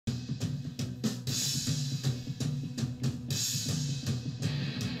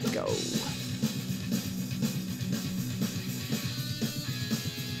go.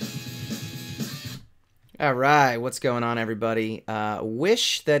 All right, what's going on, everybody?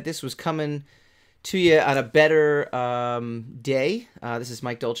 Wish that this was coming to you on a better day. This is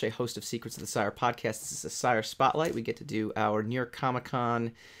Mike Dolce, host of Secrets of the Sire podcast. This is a Sire Spotlight. We get to do our New York Comic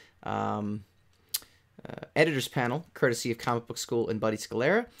Con editors panel, courtesy of Comic Book School and Buddy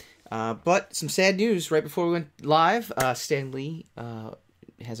Scalera. But some sad news right before we went live. Stan Lee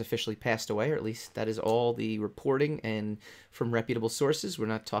has officially passed away, or at least that is all the reporting and from reputable sources. We're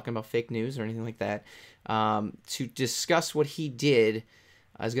not talking about fake news or anything like that. To discuss what he did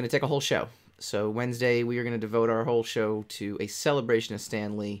is going to take a whole show. So Wednesday we are going to devote our whole show to a celebration of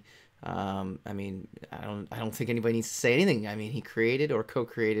Stan Lee. I mean, I don't think anybody needs to say anything. I mean, he created or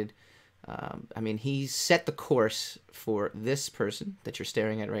co-created. He set the course for this person that you're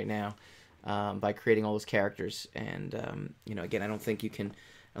staring at right now by creating all those characters. And again, I don't think you can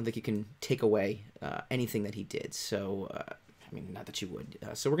take away anything that he did. So, not that you would.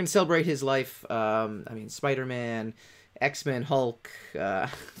 So we're gonna celebrate his life. Spider-Man, X-Men, Hulk,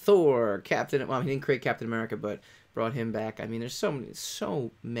 Thor, Captain. Well, he didn't create Captain America, but brought him back. I mean, there's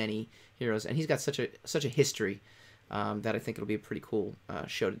so many heroes, and he's got such a history. That I think it'll be a pretty cool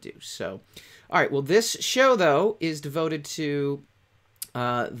show to do. So, all right. Well, this show, though, is devoted to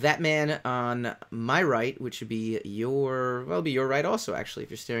that man on my right, which would be your right also, actually, if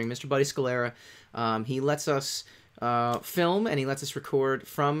you're staring, Mr. Buddy Scalera. He lets us film and he lets us record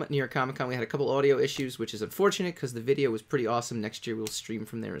from New York Comic Con. We had a couple audio issues, which is unfortunate because the video was pretty awesome. Next year, we'll stream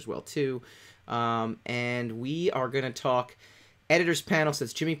from there as well, too. And we are going to talk editors panel. So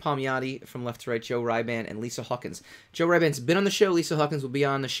it's Jimmy Palmiotti from Left to Right, Joe Ryban, and Lisa Hawkins. Joe Ryban's been on the show. Lisa Hawkins will be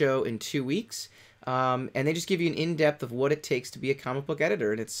on the show in 2 weeks. And they just give you an in-depth of what it takes to be a comic book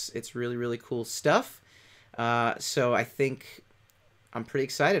editor. And it's really, really cool stuff. So I think I'm pretty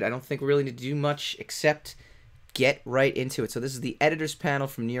excited. I don't think we really need to do much except get right into it. So this is the editors panel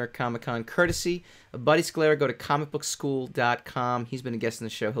from New York Comic Con, courtesy of Buddy Scalera. Go to comicbookschool.com. He's been a guest in the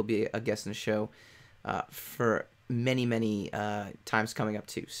show. He'll be a guest in the show for many times coming up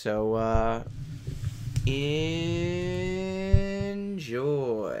too. So enjoy.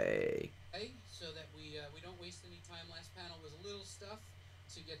 So that we don't waste any time. Last panel was a little stuff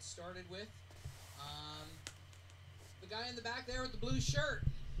to get started with. The guy in the back there with the blue shirt,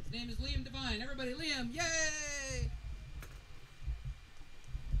 his name is Liam Devine. Everybody, Liam, yay!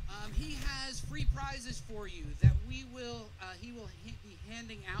 He has free prizes for you that he will be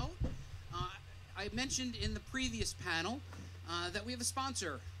handing out. I mentioned in the previous panel that we have a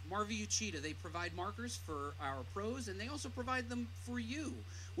sponsor, Marvel Uchida. They provide markers for our pros, and they also provide them for you,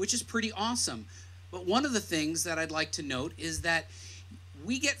 which is pretty awesome. But one of the things that I'd like to note is that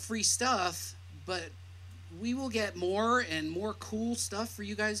we get free stuff, but we will get more and more cool stuff for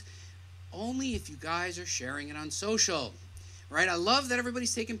you guys only if you guys are sharing it on social. Right? I love that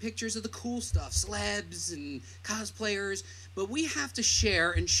everybody's taking pictures of the cool stuff, celebs and cosplayers, but we have to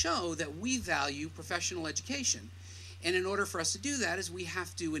share and show that we value professional education. And in order for us to do that is we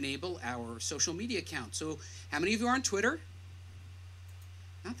have to enable our social media account. So how many of you are on Twitter?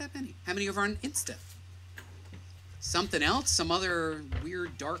 Not that many. How many of you are on Insta? Something else? Some other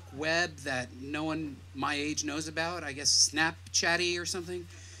weird dark web that no one my age knows about? I guess Snapchatty or something?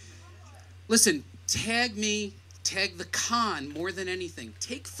 Listen, tag me. Tag the con more than anything.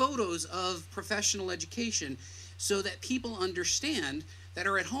 Take photos of professional education so that people understand that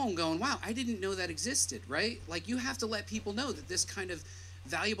are at home going, wow, I didn't know that existed, right? Like, you have to let people know that this kind of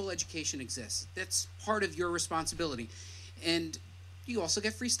valuable education exists. That's part of your responsibility. And you also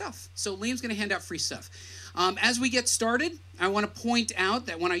get free stuff. So Liam's going to hand out free stuff. As we get started, I want to point out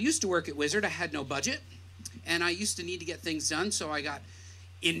that when I used to work at Wizard, I had no budget. And I used to need to get things done, so I got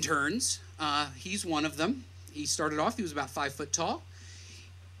interns. He's one of them. He started off, he was about 5 foot tall.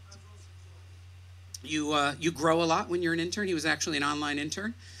 You grow a lot when you're an intern. He was actually an online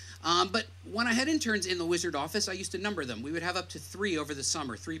intern. But when I had interns in the Wizard office, I used to number them. We would have up to 3 over the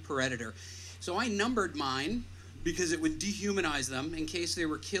summer, 3 per editor. So I numbered mine because it would dehumanize them in case they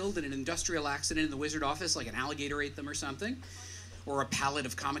were killed in an industrial accident in the Wizard office, like an alligator ate them or something, or a pallet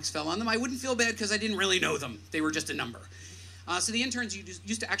of comics fell on them. I wouldn't feel bad because I didn't really know them. They were just a number. So the interns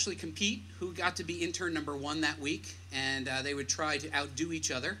used to actually compete who got to be intern number 1 that week, and they would try to outdo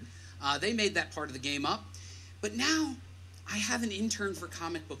each other. They made that part of the game up. But now I have an intern for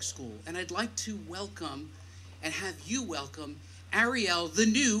Comic Book School, and I'd like to welcome and have you welcome Ariel, the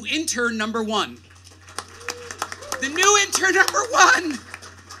new intern number 1. The new intern number 1!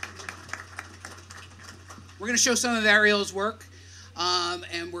 We're going to show some of Ariel's work,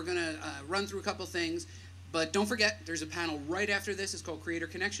 and we're going to run through a couple things. But don't forget, there's a panel right after this. It's called Creator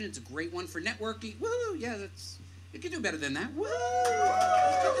Connection. It's a great one for networking. Woo! Yeah, you can do better than that. Woo!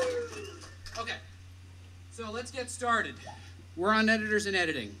 Okay, so let's get started. We're on Editors and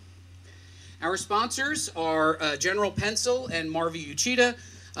Editing. Our sponsors are General Pencil and Marvi Uchida.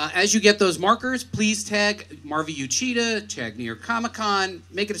 As you get those markers, please tag Marvi Uchida, tag New York Comic Con,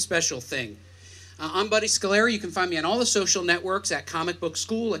 make it a special thing. I'm Buddy Scalera. You can find me on all the social networks at Comic Book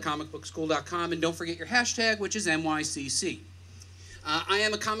School at comicbookschool.com, and don't forget your hashtag, which is NYCC. I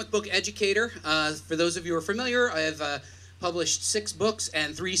am a comic book educator. For those of you who are familiar, I have published 6 books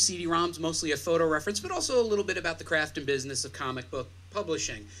and 3 CD-ROMs, mostly a photo reference, but also a little bit about the craft and business of comic book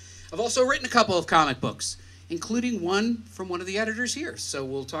publishing. I've also written a couple of comic books, including one from one of the editors here, so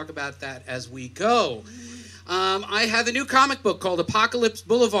we'll talk about that as we go. I have a new comic book called Apocalypse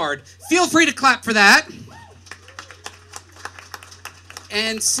Boulevard. Feel free to clap for that.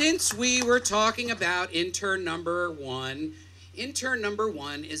 And since we were talking about intern number 1, intern number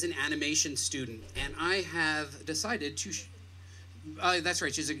 1 is an animation student, and I have decided to, that's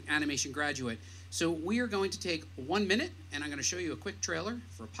right, she's an animation graduate. So we are going to take 1 minute, and I'm going to show you a quick trailer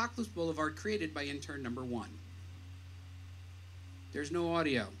for Apocalypse Boulevard created by intern number 1. There's no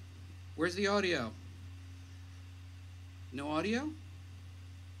audio. Where's the audio? No audio?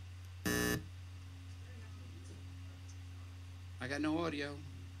 I got no audio.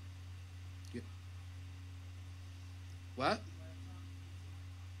 What?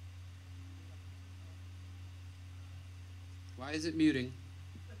 Why is it muting?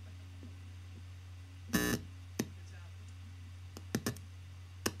 All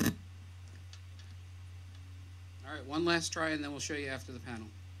right, one last try, and then we'll show you after the panel.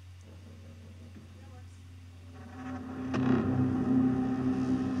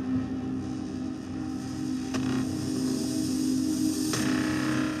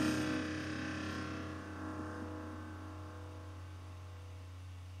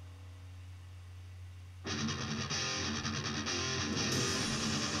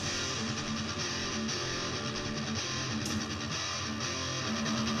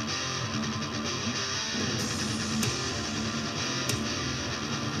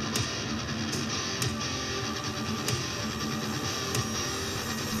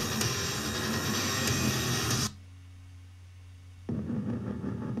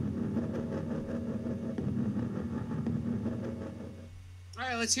 All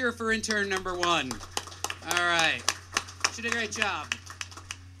right, let's hear it for intern number 1. All right. She did a great job.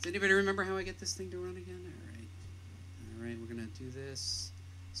 Does anybody remember how I get this thing to run again? All right. All right, we're going to do this.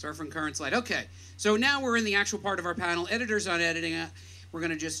 Start from current slide. Okay, so now we're in the actual part of our panel, Editors on Editing. We're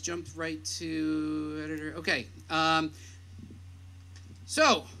going to just jump right to editor. Okay.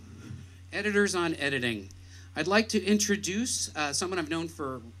 So, Editors on Editing. I'd like to introduce someone I've known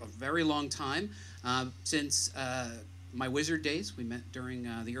for a very long time, since my Wizard days. We met during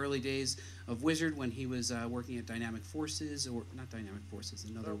the early days of Wizard when he was working at Dynamic Forces, or not Dynamic Forces,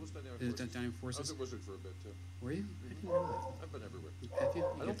 another. No, it was Dynamic Forces. I was at Wizard for a bit too. Were you? I didn't know that. I've been everywhere. Have you?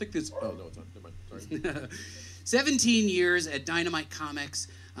 I don't think this. Oh no, it's not. Never mind. Sorry. 17 years at Dynamite Comics,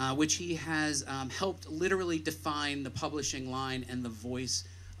 which he has helped literally define the publishing line and the voice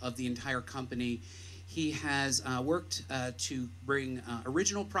of the entire company. He has worked to bring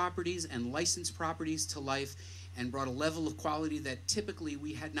original properties and licensed properties to life, and brought a level of quality that typically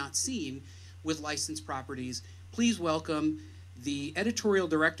we had not seen with licensed properties. Please welcome the editorial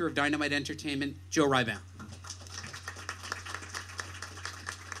director of Dynamite Entertainment, Joe Rybound.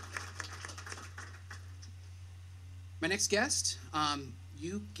 My next guest,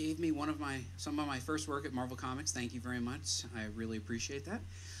 you gave me some of my first work at Marvel Comics. Thank you very much. I really appreciate that.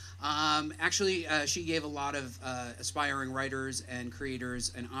 Actually, she gave a lot of aspiring writers and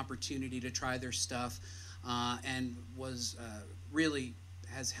creators an opportunity to try their stuff, and was really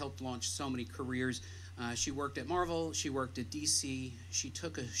has helped launch so many careers. She worked at Marvel, she worked at DC, she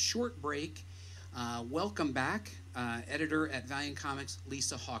took a short break. Welcome back, editor at Valiant Comics,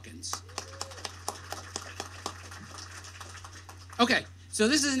 Lisa Hawkins. Okay, so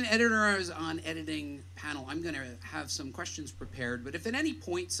this is an Editors on Editing panel. I'm going to have some questions prepared, but if at any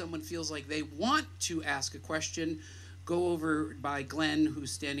point someone feels like they want to ask a question, go over by Glenn,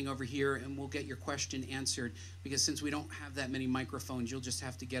 who's standing over here, and we'll get your question answered, because since we don't have that many microphones, you'll just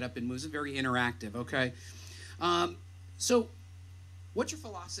have to get up and move. It's very interactive, okay? So what's your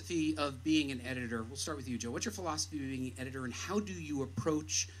philosophy of being an editor? We'll start with you, Joe. What's your philosophy of being an editor, and how do you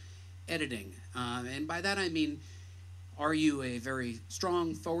approach editing? And by that I mean, are you a very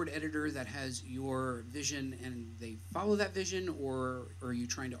strong forward editor that has your vision and they follow that vision, or are you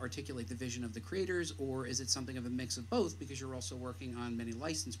trying to articulate the vision of the creators, or is it something of a mix of both because you're also working on many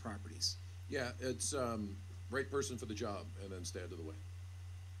licensed properties? Yeah, it's right person for the job, and then stay out of the way.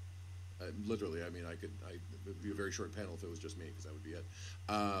 Literally, I mean, it'd be a very short panel if it was just me, because that would be it.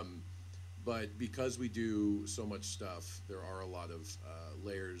 But because we do so much stuff, there are a lot of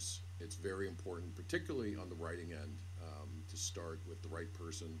layers. It's very important, particularly on the writing end, to start with the right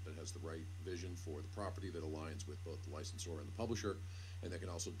person that has the right vision for the property that aligns with both the licensor and the publisher, and that can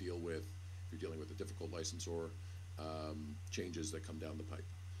also deal with, if you're dealing with a difficult licensor, changes that come down the pipe.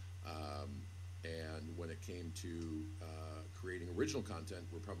 And when it came to creating original content,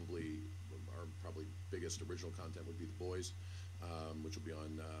 our probably biggest original content would be The Boys, which will be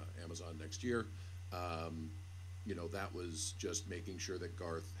on Amazon next year. You know, that was just making sure that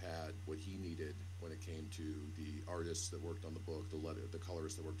Garth had what he needed when it came to the artists that worked on the book, the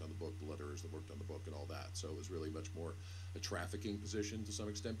colorists that worked on the book, the letterers that worked on the book, and all that. So it was really much more a trafficking position to some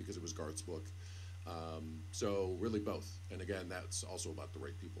extent because it was Garth's book. So really both. And again, that's also about the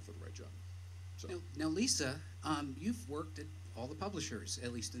right people for the right job. So. Now Lisa, you've worked at all the publishers,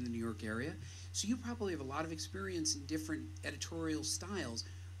 at least in the New York area, so you probably have a lot of experience in different editorial styles.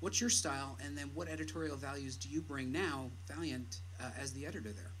 What's your style, and then what editorial values do you bring now, Valiant, as the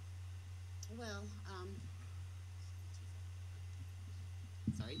editor there? Well,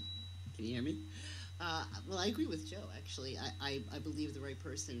 sorry, can you hear me? Well, I agree with Joe, actually. I believe the right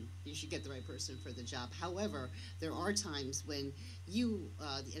person, you should get the right person for the job. However, there are times when you,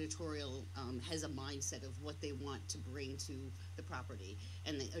 the editorial, has a mindset of what they want to bring to the property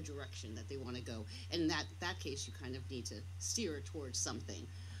and a direction that they want to go. And in that case, you kind of need to steer it towards something.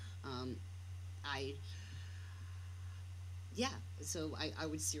 So I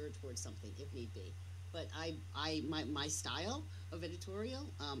would steer it towards something if need be. But my style of editorial,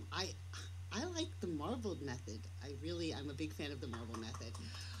 I like the Marvel method. I'm a big fan of the Marvel method.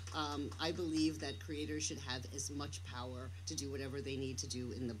 I believe that creators should have as much power to do whatever they need to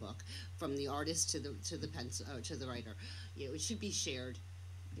do in the book, from the artist to the writer. You know, it should be shared.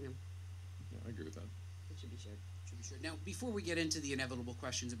 You know. Yeah, I agree with that. It should be shared. Now, before we get into the inevitable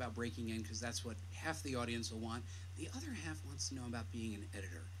questions about breaking in, because that's what half the audience will want, the other half wants to know about being an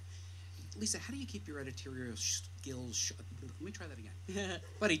editor. Lisa, how do you keep your editorial skills sharp? Let me try that again.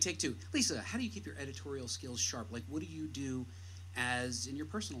 Buddy, take two. Lisa, how do you keep your editorial skills sharp? Like, what do you do as in your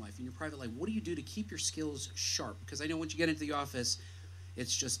personal life, in your private life? What do you do to keep your skills sharp? Because I know once you get into the office,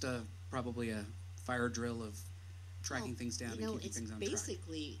 it's just probably a fire drill of tracking things down and keeping things on track.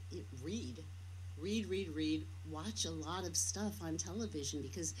 Basically, read, watch a lot of stuff on television,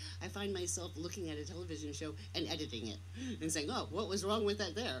 because I find myself looking at a television show and editing it and saying, oh, what was wrong with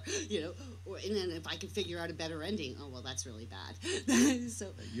that there? You know, and then if I can figure out a better ending, oh, well, that's really bad. So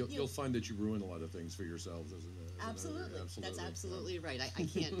You'll find that you ruin a lot of things for yourselves, isn't it? Absolutely. That's absolutely right. I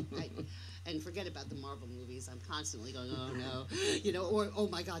can't, and forget about the Marvel movies. I'm constantly going, oh, no, you know, or, oh,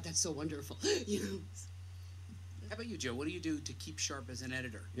 my God, that's so wonderful, you know. How about you, Joe? What do you do to keep sharp as an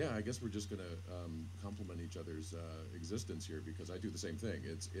editor? Yeah, I guess we're just going to complement each other's existence here, because I do the same thing.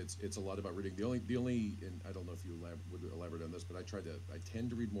 It's a lot about reading. The only, and I don't know if you would elaborate on this, but I tend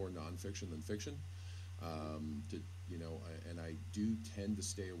to read more nonfiction than fiction. And I do tend to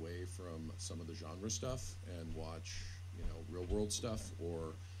stay away from some of the genre stuff and watch, real world stuff,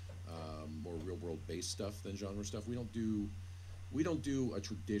 or more real world based stuff than genre stuff. We don't do a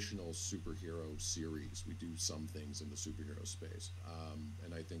traditional superhero series. We do some things in the superhero space.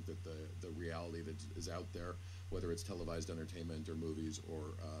 And I think that the reality that is out there, whether it's televised entertainment or movies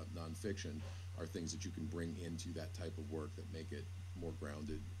or nonfiction, are things that you can bring into that type of work that make it more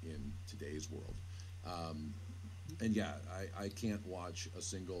grounded in today's world. And yeah, I can't watch a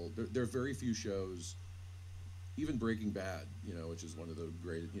single, there are very few shows, even Breaking Bad, which is one of the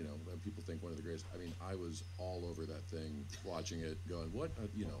great, people think one of the greatest. I mean, I was all over that thing, watching it, going, what,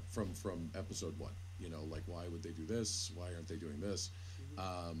 from episode one, like, why would they do this? Why aren't they doing this?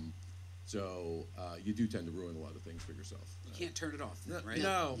 So you do tend to ruin a lot of things for yourself. You can't turn it off, right?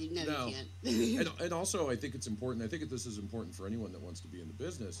 No. You can't. and also, I think it's important. I think this is important for anyone that wants to be in the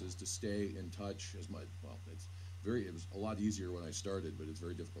business, is to stay in touch as much. Well, it was a lot easier when I started, but it's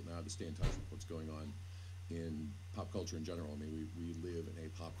very difficult now to stay in touch with what's going on in pop culture in general. I mean, we live in a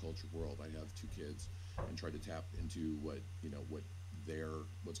pop culture world. I have 2 kids, and try to tap into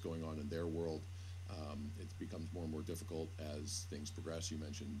what's going on in their world. It becomes more and more difficult as things progress. You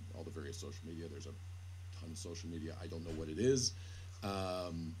mentioned all the various social media. There's a ton of social media. I don't know what it is,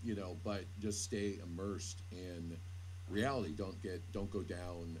 but just stay immersed in reality. Don't go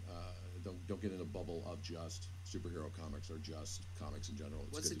down. Don't get in a bubble of just superhero comics or just comics in general.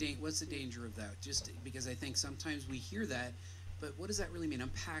 What's the danger of that? Just because I think sometimes we hear that, but what does that really mean?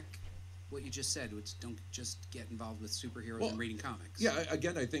 Unpack what you just said, which don't just get involved with superheroes Well, and reading comics. Yeah,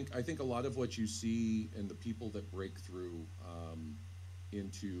 again, I think a lot of what you see and the people that break through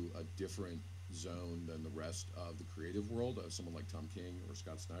into a different zone than the rest of the creative world, someone like Tom King or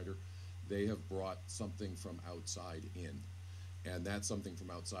Scott Snyder, they have brought something from outside in, and that something from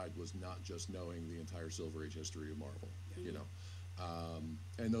outside was not just knowing the entire Silver Age history of Marvel, you know.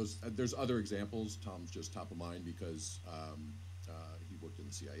 And there's other examples. Tom's just top of mind because he worked in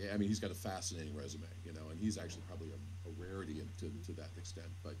the CIA. I mean, he's got a fascinating resume, you know, and he's actually probably a rarity to that extent.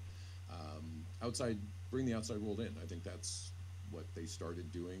 But bring the outside world in. I think that's what they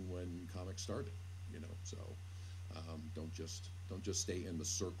started doing when comics started, you know. So don't just stay in the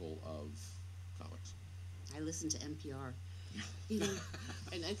circle of comics. I listen to NPR. You know,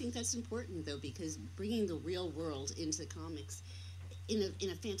 and I think that's important though, because bringing the real world into comics in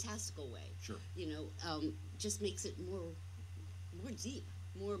a fantastical way, Sure. you know, just makes it more deep,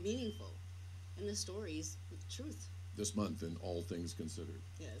 more meaningful, and the stories with truth. This month in All Things Considered.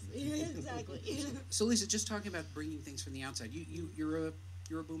 Yes, exactly. So Lisa, just talking about bringing things from the outside, you're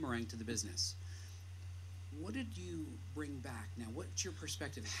a boomerang to the business. What did you bring back now? What's your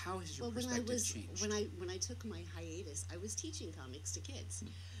perspective? How has your perspective changed? When I took my hiatus, I was teaching comics to kids,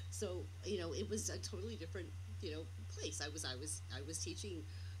 so you know it was a totally different place. I was teaching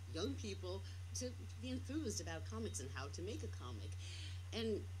young people to be enthused about comics and how to make a comic,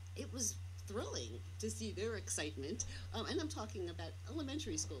 and it was thrilling to see their excitement. And I'm talking about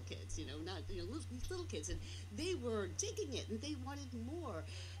elementary school kids, not little kids, and they were digging it and they wanted more.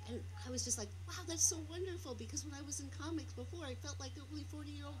 And I was just like, wow, that's so wonderful, because when I was in comics before, I felt like only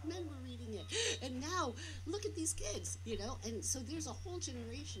 40-year-old men were reading it. And now, look at these kids, and so there's a whole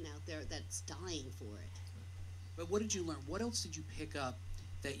generation out there that's dying for it. But what did you learn? What else did you pick up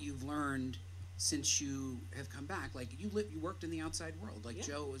that you've learned since you have come back? Like you worked in the outside world. Like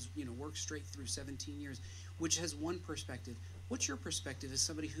Joe was, worked straight through 17 years, which has one perspective. What's your perspective as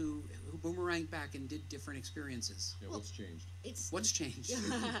somebody who boomeranged back and did different experiences? Yeah, what's changed? What's changed?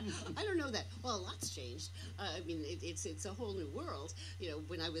 I don't know that. Well, a lot's changed. I mean, it's a whole new world.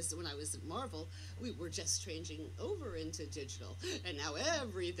 When I was at Marvel, we were just changing over into digital, and now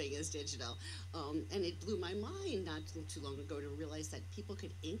everything is digital. And it blew my mind not too long ago to realize that people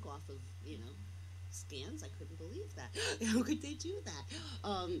could ink off of scans. I couldn't believe that. How could they do that?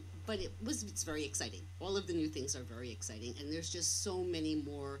 But it's very exciting. All of the new things are very exciting, and there's just so many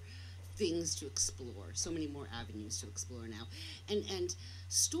more things to explore, so many more avenues to explore now, and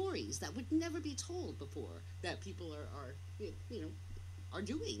stories that would never be told before that people are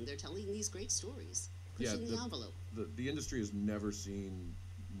doing. They're telling these great stories, pushing the envelope. The industry has never seen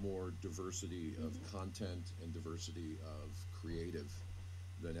more diversity of content and diversity of creative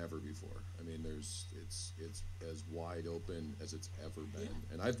than ever before. I mean, it's as wide open as it's ever been,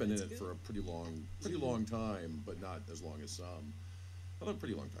 and I've been in it for a pretty long time, but not as long as some. But a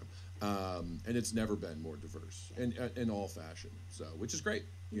pretty long time, and it's never been more diverse in all fashion. So, which is great.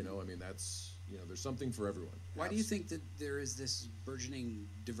 I mean, that's there's something for everyone. Why do you think that there is this burgeoning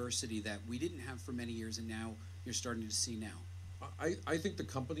diversity that we didn't have for many years, and now you're starting to see now? I think the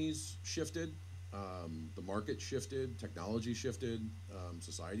companies shifted. The market shifted, technology shifted,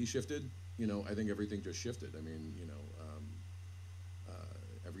 society shifted. I think everything just shifted. I mean,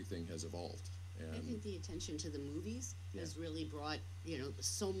 everything has evolved. And I think the attention to the movies has really brought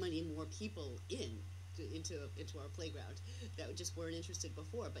so many more people into our playground that just weren't interested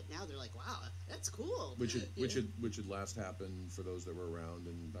before. But now they're like, wow, that's cool. Which had last happened for those that were around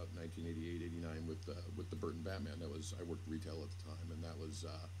in about 1988, 89 with the Burton Batman. I worked retail at the time, and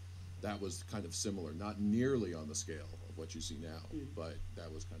that was kind of similar, not nearly on the scale of what you see now, but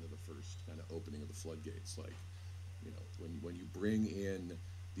that was kind of the first kind of opening of the floodgates. Like, when you bring in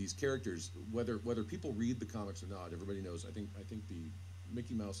these characters, whether people read the comics or not, everybody knows. I think the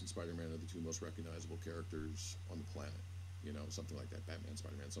Mickey Mouse and Spider-Man are the two most recognizable characters on the planet. Something like that. Batman,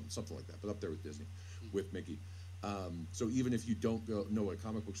 Spider-Man, something like that. But up there with Disney, with Mickey. So even if you don't know what a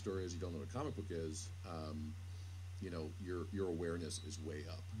comic book story is, you don't know what a comic book is. Your awareness is way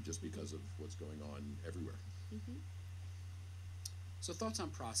up just because of what's going on everywhere. Mm-hmm. So thoughts on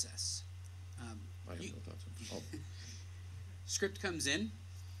process? I have no thoughts on. Script comes in.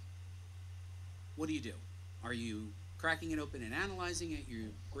 What do you do? Are you cracking it open and analyzing it? You're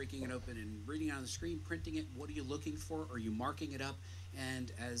breaking it open and reading it on the screen, printing it? What are you looking for? Are you marking it up?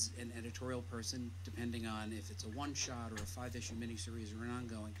 And as an editorial person, depending on if it's a one-shot or a 5-issue miniseries or an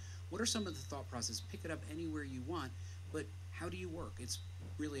ongoing, what are some of the thought process? Pick it up anywhere you want, but how do you work? It's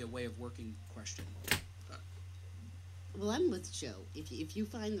really a way of working question. Well, I'm with Joe. If you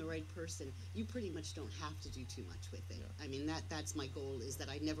find the right person, you pretty much don't have to do too much with it. Yeah. I mean, that's my goal, is that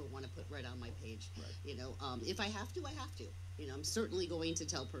I never want to put red on my page. Right. If I have to, I have to. I'm certainly going to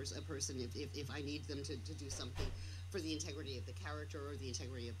tell a person if I need them to do something for the integrity of the character or the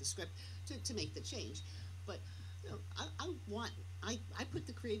integrity of the script to make the change. But I put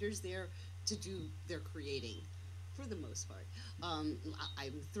the creators there to do their creating for the most part. I'm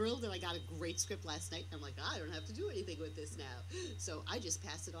thrilled that I got a great script last night. I'm like, I don't have to do anything with this now. So I just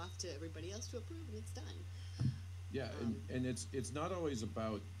pass it off to everybody else to approve, and it's done. Yeah, and it's not always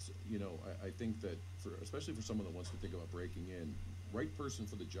about, I think that especially for someone that wants to think about breaking in, right person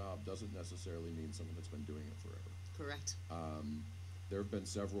for the job doesn't necessarily mean someone that's been doing it forever. Correct. There have been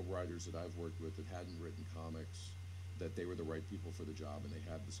several writers that I've worked with that hadn't written comics, that they were the right people for the job and they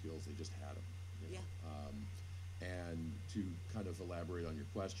had the skills, they just had them. Yeah. And to kind of elaborate on your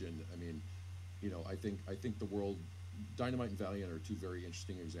question, I mean, I think the world, Dynamite and Valiant are two very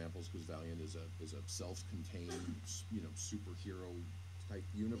interesting examples, because Valiant is a self-contained, superhero type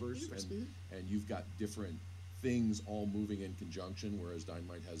universe, and you've got different things all moving in conjunction, whereas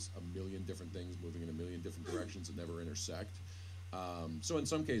Dynamite has a million different things moving in a million different directions that never intersect. So in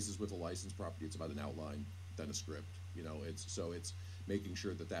some cases with a licensed property, it's about an outline than a script. It's making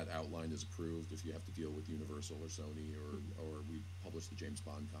sure that outline is approved if you have to deal with Universal or Sony, or we publish the James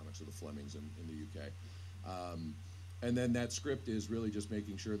Bond comics or the Flemings in the UK. And then that script is really just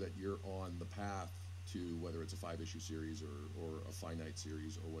making sure that you're on the path to, whether it's a 5-issue series or a finite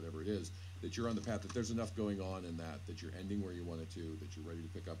series or whatever it is, that you're on the path, that there's enough going on in that you're ending where you want it to, that you're ready to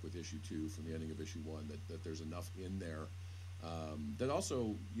pick up with issue 2 from the ending of issue 1, that there's enough in there. That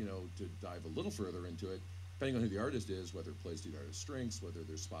also, to dive a little further into it, depending on who the artist is, whether it plays to the artist's strengths, whether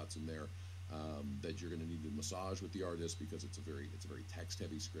there's spots in there that you're going to need to massage with the artist because it's a very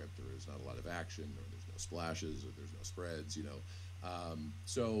text-heavy script, or there's not a lot of action, or there's no splashes, or there's no spreads,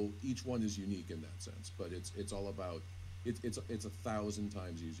 So each one is unique in that sense, but it's all about it's 1,000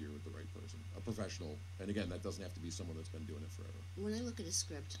 times easier with the right person, a professional, and again, that doesn't have to be someone that's been doing it forever. When I look at a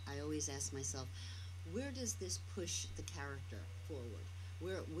script, I always ask myself, where does this push the character forward?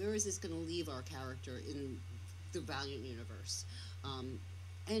 Where is this going to leave our character in the Valiant universe?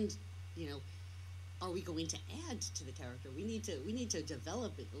 And are we going to add to the character? We need to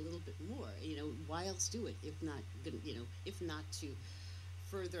develop it a little bit more. Why else do it if not to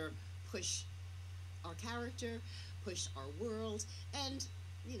further push our character, push our world, and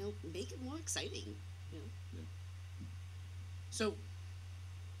make it more exciting. Yeah. So,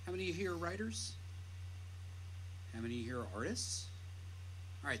 how many of you here are writers? How many of you here are artists?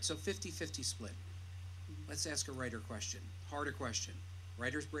 All right, so 50-50 split. Let's ask a writer question, harder question.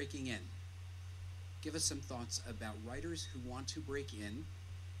 Writers breaking in. Give us some thoughts about writers who want to break in.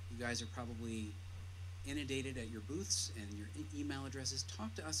 You guys are probably inundated at your booths and your email addresses.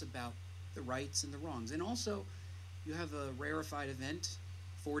 Talk to us about the rights and the wrongs. And also, you have a rarefied event,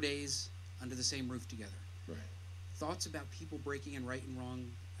 4 days under the same roof together. Right. Thoughts about people breaking in right and wrong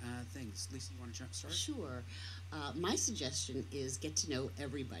things. Lisa, you want to start? Sure. My suggestion is get to know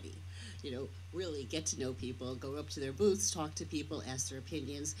everybody. Really get to know people. Go up to their booths, talk to people, ask their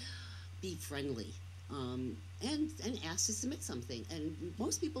opinions, be friendly, and ask to submit something. And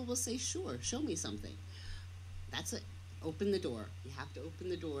most people will say, sure, show me something. That's it. Open the door. You have to open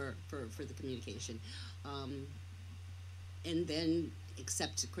the door for the communication. And then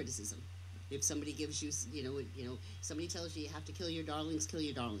accept criticism. If somebody gives you, somebody tells you have to kill your darlings,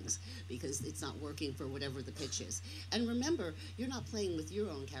 because it's not working for whatever the pitch is. And remember, you're not playing with your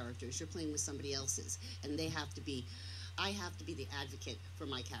own characters, you're playing with somebody else's. And I have to be the advocate for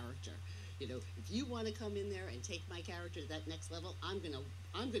my character. If you want to come in there and take my character to that next level, I'm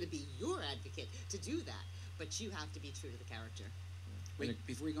gonna be your advocate to do that. But you have to be true to the character. Wait,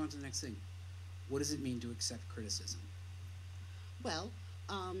 before we go on to the next thing, what does it mean to accept criticism? Well,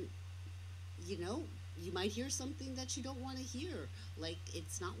 you might hear something that you don't want to hear, like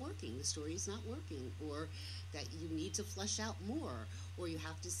it's not working, the story is not working, or that you need to flesh out more, or you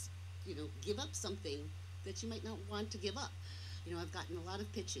have to, give up something that you might not want to give up. I've gotten a lot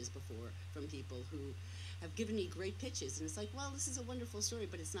of pitches before from people who have given me great pitches, and it's like, well, this is a wonderful story,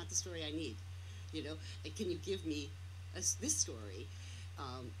 but it's not the story I need. Like, can you give me this story?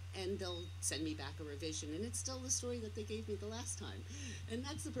 And they'll send me back a revision, and it's still the story that they gave me the last time. And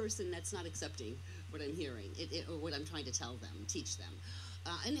that's the person that's not accepting what I'm hearing, or what I'm trying to tell them, teach them.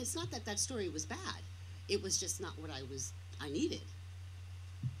 And it's not that story was bad. It was just not what I needed.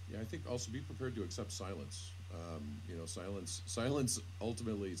 Yeah, I think also be prepared to accept silence. Silence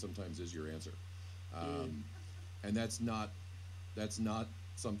ultimately sometimes is your answer. And that's not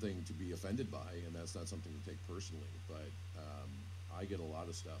something to be offended by, and that's not something to take personally. But I get a lot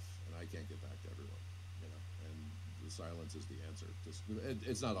of stuff, and I can't get back to everyone, and the silence is the answer.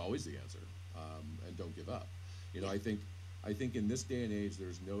 It's not always the answer, and don't give up. I think in this day and age,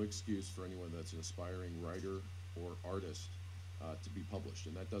 there's no excuse for anyone that's an aspiring writer or artist to be published.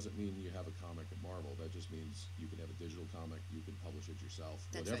 And that doesn't mean you have a comic at Marvel. That just means you can have a digital comic, you can publish it yourself.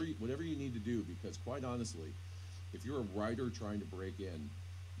 That's whatever you need to do, because quite honestly, if you're a writer trying to break in,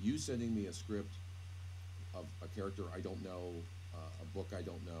 you sending me a script of a character I don't know, a book I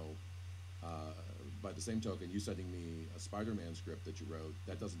don't know, by the same token, you sending me a Spider-Man script that you wrote,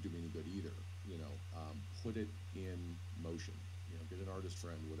 that doesn't do me any good either. Put it in motion. Get an artist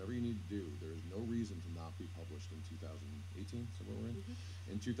friend, whatever you need to do. There is no reason to not be published in 2018. So what we're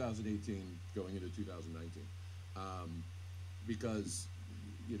in 2018, going into 2019, because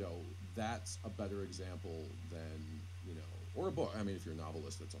that's a better example than or a book. I mean, if you're a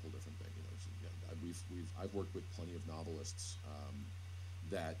novelist, that's a whole different thing. I've worked with plenty of novelists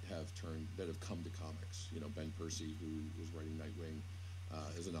that have come to comics. Ben Percy, who was writing Nightwing,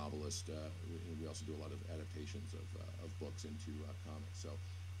 is a novelist. We also do a lot of adaptations of books into comics. So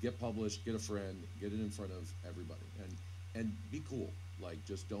get published, get a friend, get it in front of everybody, and be cool. Like,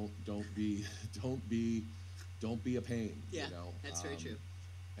 just don't be a pain. Yeah, that's very true.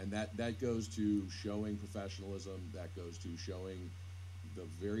 And that goes to showing professionalism. That goes to showing the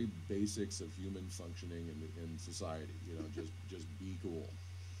very basics of human functioning in society. Just be cool.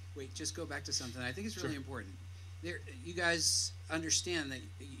 Wait, just go back to something I think is really important. You guys understand that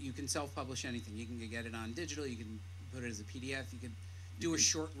you can self-publish anything. You can get it on digital. You can put it as a PDF. You can do a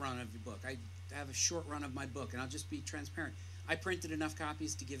short run of your book. I have a short run of my book, and I'll just be transparent. I printed enough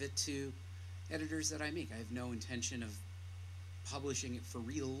copies to give it to editors that I make. I have no intention of publishing it for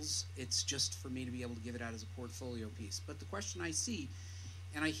reels. It's just for me to be able to give it out as a portfolio piece. But the question I see,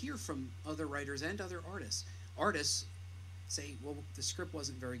 and I hear from other writers and other artists say, well, the script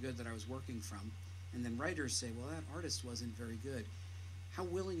wasn't very good that I was working from. And then writers say, well, that artist wasn't very good. How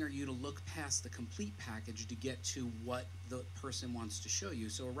willing are you to look past the complete package to get to what the person wants to show you?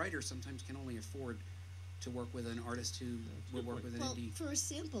 So a writer sometimes can only afford to work with an artist who will work with an indie. For a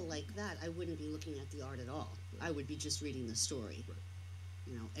sample like that, I wouldn't be looking at the art at all. Right. I would be just reading the story,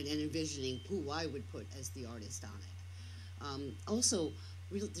 and envisioning who I would put as the artist on it. Also,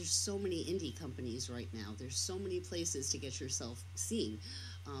 there's so many indie companies right now. There's so many places to get yourself seen.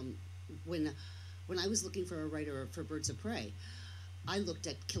 When I was looking for a writer for Birds of Prey, I looked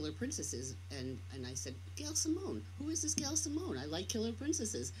at Killer Princesses and I said, Gail Simone, who is this Gail Simone? I like Killer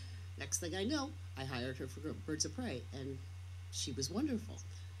Princesses. Next thing I know, I hired her for Birds of Prey, and she was wonderful.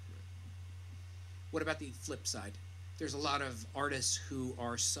 What about the flip side? There's a lot of artists who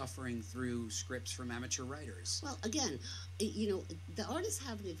are suffering through scripts from amateur writers. Well, again, the artists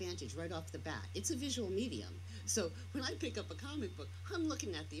have an advantage right off the bat. It's a visual medium. So when I pick up a comic book, I'm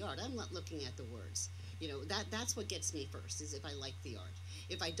looking at the art. I'm not looking at the words. That's what gets me first, is if I like the art.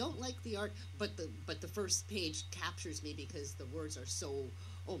 If I don't like the art, but the first page captures me because the words are so,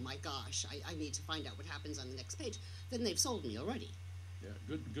 oh my gosh, I need to find out what happens on the next page, then they've sold me already.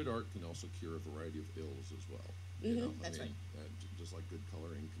 Yeah, good art can also cure a variety of ills as well. That's right. Just like good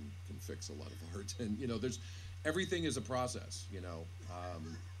coloring can fix a lot of art, and there's everything is a process,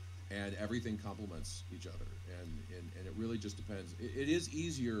 and everything complements each other, and it really just depends. It is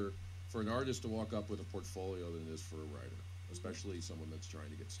easier for an artist to walk up with a portfolio than it is for a writer, especially someone that's trying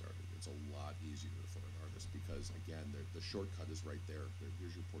to get started. It's a lot easier for an artist because, again, the shortcut is right there.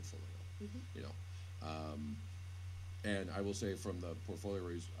 Here's your portfolio, and I will say from the portfolio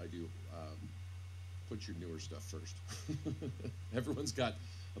raise, I do put your newer stuff first. Everyone's got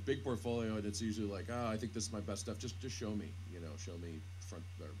a big portfolio, and it's usually like, I think this is my best stuff. Just show me, show me front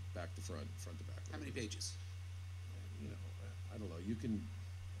or back to front to back. How many pages? I don't know. You can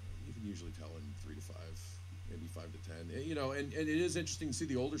usually tell in 3 to 5, maybe 5 to 10. And it is interesting to see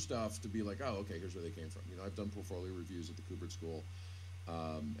the older stuff to be like, oh, okay, here's where they came from. I've done portfolio reviews at the Kubert School,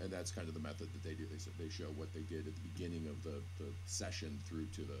 and that's kind of the method that they do. They show what they did at the beginning of the session through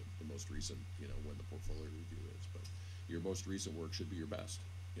to the most recent, when the portfolio review is. But your most recent work should be your best.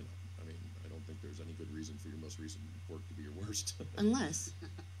 I don't think there's any good reason for your most recent work to be your worst. Unless,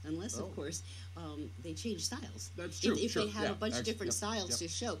 of course, they change styles. That's true. If sure. they have a bunch of different Yep. styles to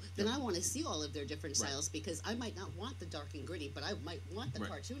show, then Yep. I want to see all of their different Right. styles, because I might not want the dark and gritty, but I might want the Right.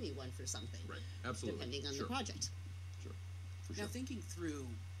 cartoony one for something. Right. Absolutely. Depending on Sure. the project. Sure. For Now, sure. thinking through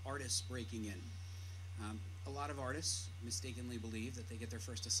artists breaking in, a lot of artists mistakenly believe that they get their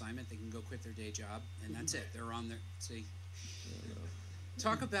first assignment, they can go quit their day job, and that's it. They're on their, say,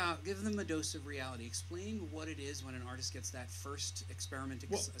 Talk about, give them a dose of reality. Explain what it is when an artist gets that first experiment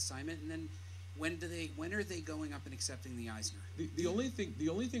assignment, and then when are they going up and accepting the Eisner? The only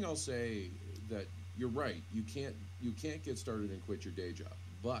thing I'll say that you're right. You can't get started and quit your day job,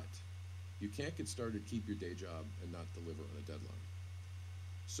 but you can't get started, keep your day job, and not deliver on a deadline.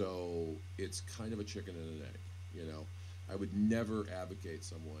 So it's kind of a chicken and an egg. You know, I would never advocate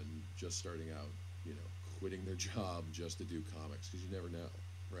someone just starting out, you know, quitting their job just to do comics, because you never know,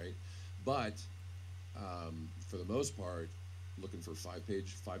 right? But for the most part, looking for 5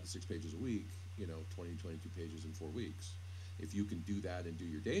 to 6 pages a week, you know, 20, 22 pages in 4 weeks. If you can do that and do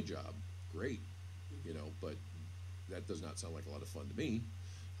your day job, great, you know, but that does not sound like a lot of fun to me.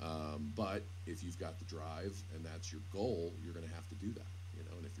 But if you've got the drive and that's your goal, you're going to have to do that, you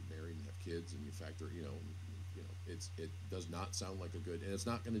know. And if you're married and have kids and you factor, you know, it does not sound like a good, and it's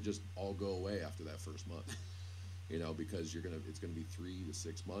not going to just all go away after that first month, you know, because it's going to be 3 to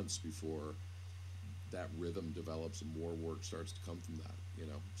 6 months before that rhythm develops and more work starts to come from that, you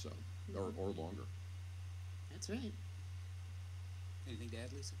know, so, or longer. That's right. Anything to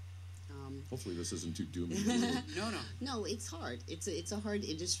add, Lisa? Hopefully this isn't too doom and gloom. No. No, it's hard. It's a hard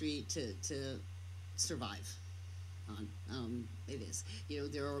industry to survive on. It is. You know,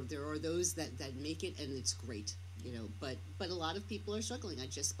 there are those that make it, and it's great. You know, but a lot of people are struggling. I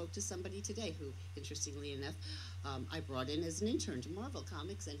just spoke to somebody today who, interestingly enough, I brought in as an intern to Marvel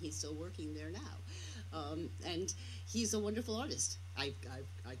Comics, and he's still working there now. And he's a wonderful artist. I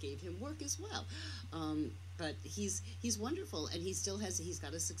gave him work as well. But he's wonderful, and he's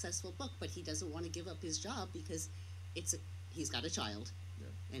got a successful book, but he doesn't want to give up his job because he's got a child,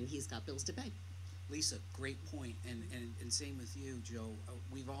 and he's got bills to pay. Lisa, great point, and same with you, Joe.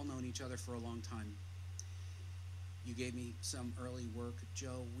 We've all known each other for a long time. You gave me some early work,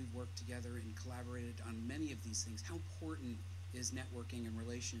 Joe. We've worked together and collaborated on many of these things. How important is networking and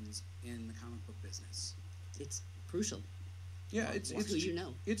relations in the comic book business? It's crucial. Yeah, who you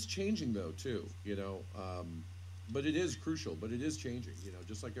know. It's changing though too, you know. But it is crucial. But it is changing, you know.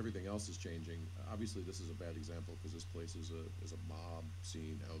 Just like everything else is changing. Obviously, this is a bad example because this place is a mob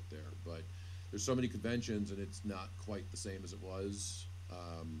scene out there. But there's so many conventions, and it's not quite the same as it was.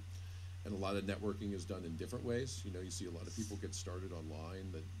 And a lot of networking is done in different ways. You know, you see a lot of people get started online.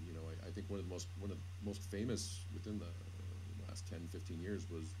 That, you know, I think one of the most famous within the last 10, 15 years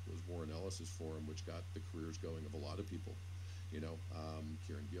was Warren Ellis's forum, which got the careers going of a lot of people. You know,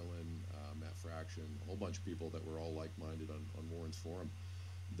 Kieran Gillen, Matt Fraction, a whole bunch of people that were all like-minded on Warren's forum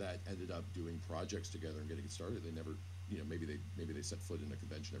that ended up doing projects together and getting it started. They never, you know, maybe they set foot in a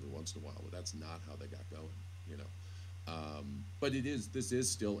convention every once in a while, but that's not how they got going, you know. But this is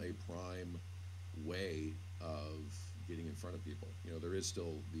still a prime way of getting in front of people. You know, there is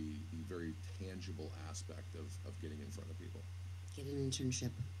still the very tangible aspect of getting in front of people. Get an internship.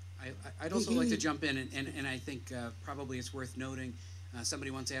 I'd also like to jump in, and I think probably it's worth noting,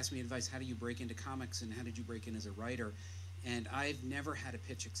 somebody once asked me advice, how do you break into comics and how did you break in as a writer? And I've never had a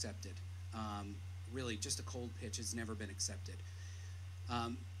pitch accepted. Really, just a cold pitch has never been accepted.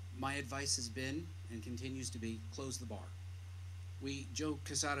 My advice has been, and continues to be, close the bar. Joe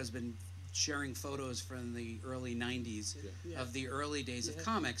Quesada has been sharing photos from the early 90s of the early days of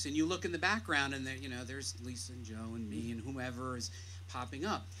comics, and you look in the background and there, you know, there's Lisa and Joe and me and whomever is popping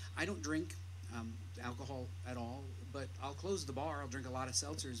up. I don't drink alcohol at all, but I'll close the bar. I'll drink a lot of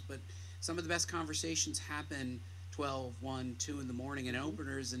seltzers, but some of the best conversations happen 12, 1, 2 in the morning in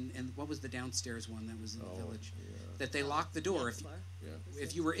openers, and what was the downstairs one that was in the village? Yeah. That they locked the door.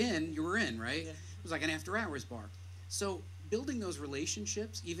 If you were in, you were in, right? Yeah. It was like an after-hours bar. So building those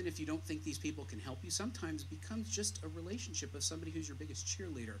relationships, even if you don't think these people can help you, sometimes becomes just a relationship of somebody who's your biggest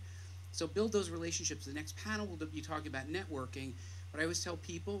cheerleader. So build those relationships. The next panel will be talking about networking, but I always tell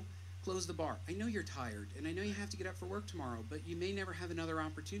people, close the bar. I know you're tired, and I know you have to get up for work tomorrow, but you may never have another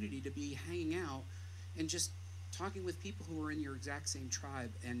opportunity to be hanging out and just talking with people who are in your exact same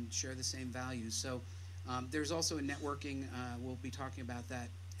tribe and share the same values. So there's also a networking. We'll be talking about that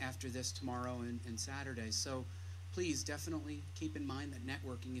after this tomorrow and Saturday. So please definitely keep in mind that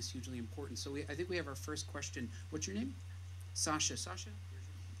networking is hugely important. So I think we have our first question. What's your name? Sasha. Sasha?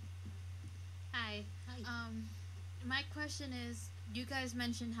 Hi. Hi. My question is, you guys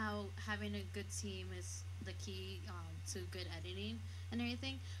mentioned how having a good team is the key to good editing and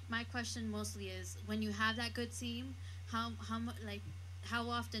everything. My question mostly is, when you have that good team, how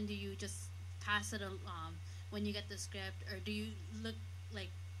often do you just pass it when you get the script, or do you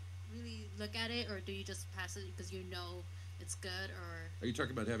really look at it, or do you just pass it because you know it's good? Or Are you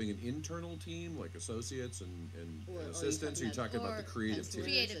talking about having an internal team like associates and Or are you assistants? Or are you talking about the creative team?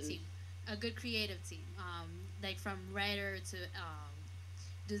 creative and- team, a good creative team, like from writer to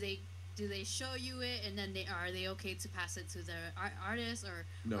do they show you it and then are they okay to pass it to the artist, or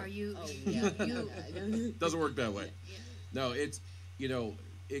No. are you Oh yeah. Doesn't work that way. yeah. No, it's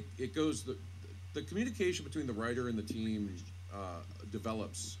it goes the communication between the writer and the team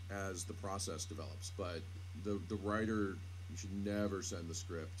develops as the process develops, but the writer, you should never send the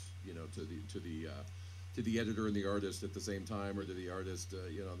script to the editor and the artist at the same time, or to the artist.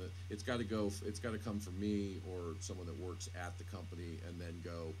 It's got to come from me or someone that works at the company, and then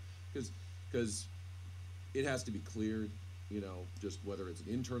go, because it has to be cleared. Just whether it's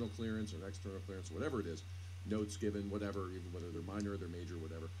an internal clearance or an external clearance, whatever it is, notes given, whatever, even whether they're minor or they're major,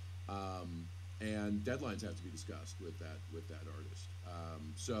 whatever. And deadlines have to be discussed with that artist.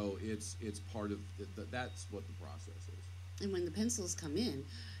 So it's part of that's what the process is. And when the pencils come in,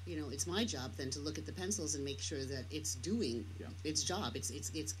 it's my job then to look at the pencils and make sure that it's doing its job.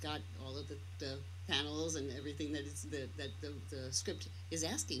 It's got all of the panels and everything that the script is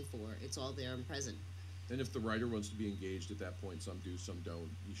asking for. It's all there and present. And if the writer wants to be engaged at that point, some do, some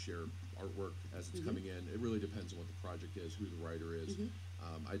don't. You share artwork as it's coming in. It really depends on what the project is, who the writer is.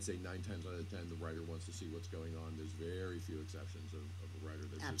 I'd say 9 times out of 10, the writer wants to see what's going on. There's very few exceptions of a writer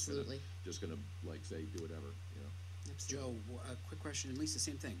that's Absolutely. just gonna say do whatever. Absolutely. Joe, a quick question, at least the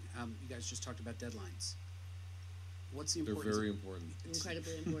same thing. You guys just talked about deadlines. What's the They're importance? very important.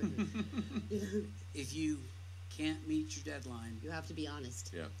 Incredibly important. If you can't meet your deadline, You have to be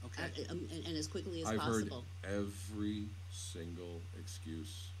honest. Yeah. okay. And as quickly as I've possible. heard every single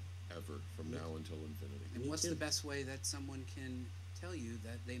excuse ever from now until infinity. And Me what's too. the best way that someone can tell you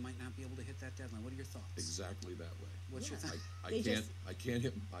that they might not be able to hit that deadline? What are your thoughts? Exactly that way. What's your Yeah. thought? They just- I can't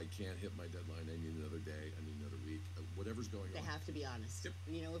hit my deadline. I need another day. I need another week. Whatever's going They on. have to be honest. Yep.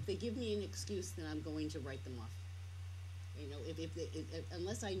 If they give me an excuse, then I'm going to write them off. If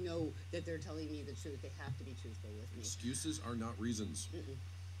unless I know that they're telling me the truth, they have to be truthful with me. Excuses are not reasons.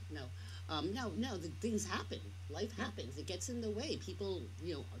 No. No, the things happen. Life happens. It gets in the way. People,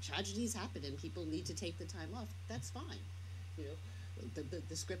 tragedies happen and people need to take the time off. That's fine.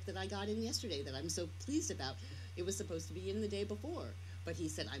 The script that I got in yesterday that I'm so pleased about, it was supposed to be in the day before. But he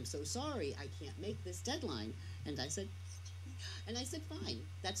said, I'm so sorry, I can't make this deadline. And I said, fine,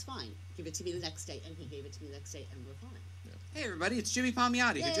 that's fine. Give it to me the next day. And he gave it to me the next day, and we're fine. Hey, everybody, it's Jimmy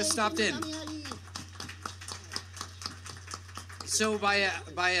Palmiotti, who Yay, just stopped in. Jimmy Palmiotti. So by a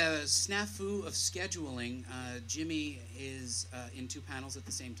snafu of scheduling, Jimmy is in 2 panels at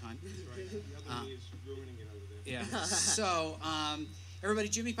the same time. Right. The other knee is ruining it over there. Yeah. So, everybody,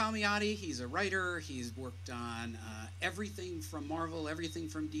 Jimmy Palmiotti, he's a writer. He's worked on everything from Marvel, everything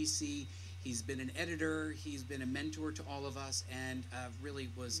from DC. He's been an editor. He's been a mentor to all of us, and really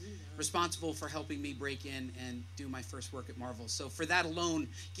was responsible for helping me break in and do my first work at Marvel. So for that alone,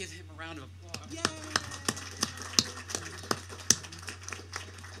 give him a round of applause.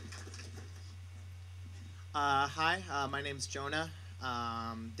 Hi, my name's Jonah.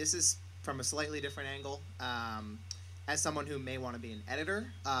 This is from a slightly different angle. As someone who may want to be an editor,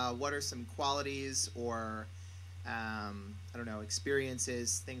 what are some qualities or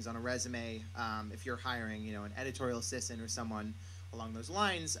experiences, things on a resume? If you're hiring, an editorial assistant or someone along those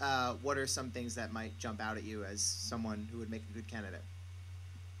lines, what are some things that might jump out at you as someone who would make a good candidate?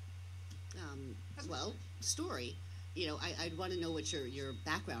 Well, story. I'd want to know what your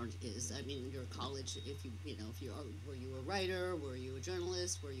background is. I mean, your college. If you were you a writer? Were you a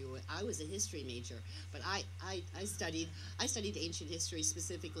journalist? I was a history major, but I studied ancient history,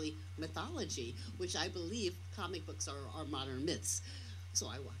 specifically mythology, which I believe comic books are modern myths. So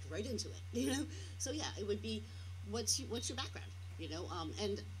I walked right into it. So yeah, it would be, what's your background?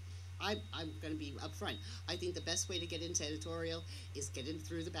 And I'm going to be upfront. I think the best way to get into editorial is get in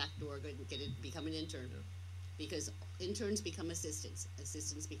through the back door, become an intern. Yeah. Because interns become assistants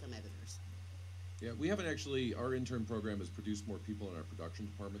become editors. Yeah, we haven't actually, our intern program has produced more people in our production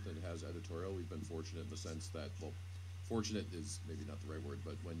department than it has editorial. We've been fortunate in the sense that, well, fortunate is maybe not the right word,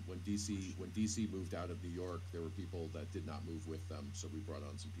 but when DC moved out of New York, there were people that did not move with them, so we brought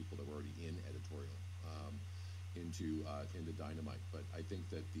on some people that were already in editorial into Dynamite. But I think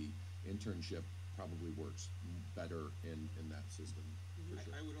that the internship probably works better in that system, for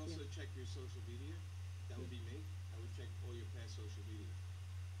sure. I would also check your social media. That would be me. I would check all your past social media.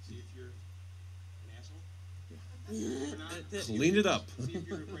 See if you're an asshole. Or not. Clean it up. See if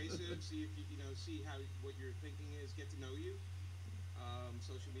you're abrasive. See if see how what your thinking is. Get to know you.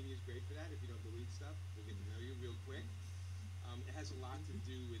 Social media is great for that. If you don't delete stuff, we'll get to know you real quick. It has a lot to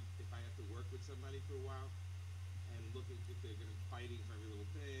do with if I have to work with somebody for a while and look at if they're going to be fighting for every little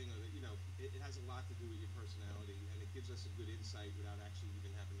thing, or it has a lot to do with your personality, and it gives us a good insight without actually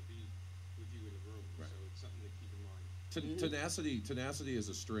even having to be with you in the room. Right. So it's something to keep in mind. tenacity is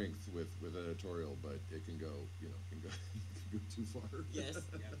a strength with editorial, but it can go, can go, can go too far. Yes,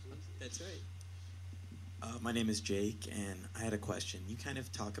 Yeah, absolutely. that's right. My name is Jake, and I had a question. You kind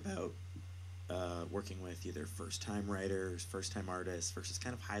of talk about working with either first-time writers, first-time artists, versus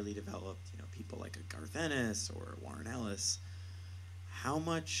kind of highly developed, people like a Garth Ennis or Warren Ellis. How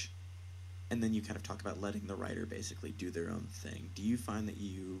much, and then you kind of talk about letting the writer basically do their own thing. Do you find that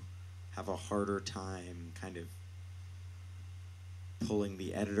you have a harder time kind of pulling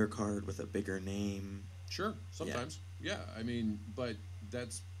the editor card with a bigger name? Sure, sometimes. Yeah, I mean, but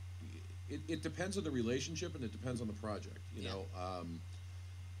it depends on the relationship and it depends on the project.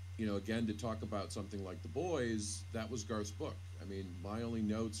 Again, to talk about something like The Boys, that was Garth's book. I mean, my only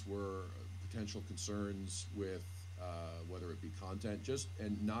notes were potential concerns with whether it be content,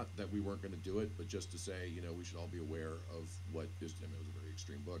 and not that we weren't going to do it, but just to say, we should all be aware of what is. I mean, it was a very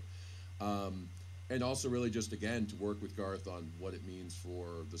extreme book. And also really just, again, to work with Garth on what it means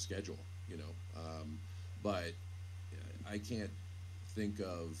for the schedule, but I can't think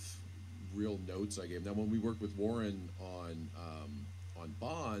of real notes I gave. Now, when we worked with Warren on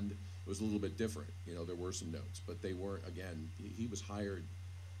Bond, it was a little bit different. There were some notes, but they weren't, again, he was hired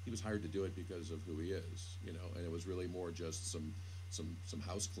to do it because of who he is, and it was really more just some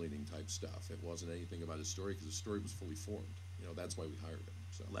house cleaning type stuff. It wasn't anything about his story because his story was fully formed. That's why we hired him.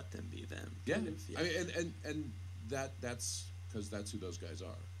 So Let them be them. yeah, kind of, yeah. I mean, and that's because that's who those guys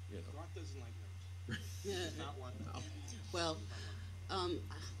are. Garth doesn't like notes. Yeah. He's not one. Well,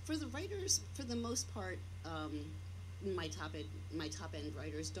 for the writers, for the most part, my top end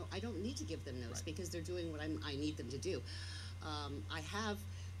writers I don't need to give them notes Right. because they're doing what I need them to do. I have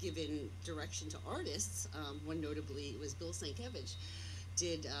given direction to artists. One notably it was Bill Sienkiewicz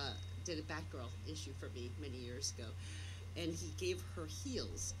did a Batgirl issue for me many years ago, and he gave her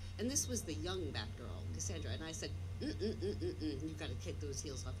heels, and this was the young Batgirl, Cassandra, and I said, you've got to kick those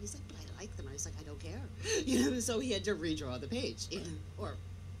heels off. He's like, but I like them. I was like, I don't care, so he had to redraw the page, or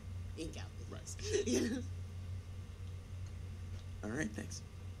ink out the heels. Right. All right, thanks.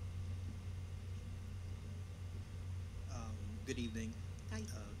 Good evening, Hi.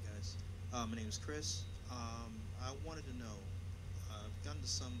 guys. My name is Chris. I wanted to know, I've gone to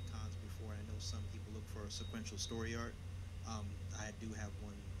some cons before, and I know some people look for sequential story art. I do have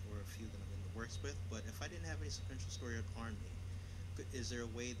one or a few that I'm in the works with, but if I didn't have any sequential story art on me, is there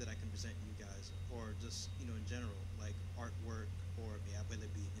a way that I can present you guys, or just, in general, like artwork, or whether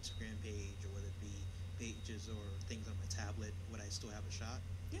it be an Instagram page, or whether it be pages or things on my tablet, would I still have a shot?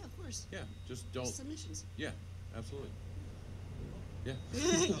 Yeah, of course. Yeah, just don't. Submissions. Yeah, absolutely. Yeah.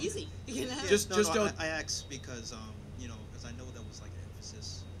 Easy. Just don't. I asked because because I know that was like an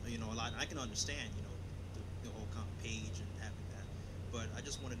emphasis, a lot. I can understand, the whole comic page and having that, but I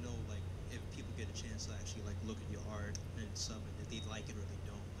just want to know, like, if people get a chance to actually like look at your art and stuff, and if they like it or they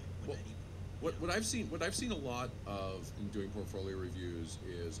don't, like, Well, that even. What I've seen a lot of in doing portfolio reviews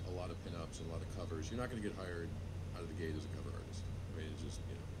is a lot of pinups and a lot of covers. You're not going to get hired out of the gate as a cover artist. I mean, it's just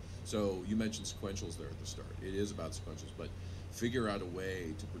So you mentioned sequentials there at the start. It is about sequentials, but figure out a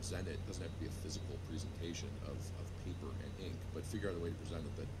way to present it. It doesn't have to be a physical presentation of paper and ink, but figure out a way to present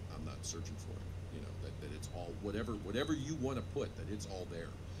it that I'm not searching for it. That it's all whatever you want to put, that it's all there,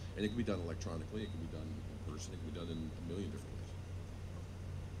 and it can be done electronically. It can be done in person. It can be done in a million different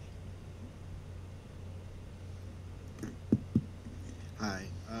ways. Hi,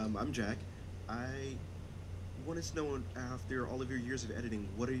 I'm Jack. I wanted to know, after all of your years of editing,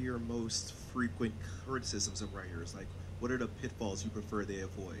 what are your most frequent criticisms of writers? Like, what are the pitfalls you prefer they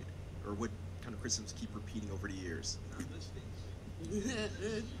avoid? Or what kind of criticisms keep repeating over the years? Listings.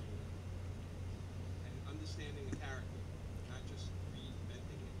 And understanding the character, not just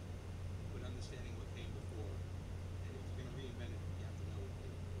reinventing it, but understanding what came before. And if you're going to reinvent it, you have to know what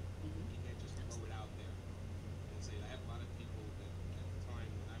came before. You can't just throw it out there and say, I have a lot of people that at the time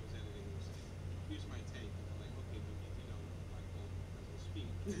when I was editing were saying, here's my take. And I'm like, okay, but if you don't, Michael doesn't speak.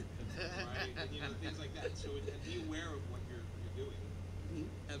 Right? And things like that. So be aware of what you're doing.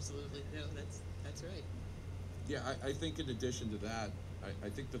 Absolutely. No, that's right. Yeah, I think in addition to that, I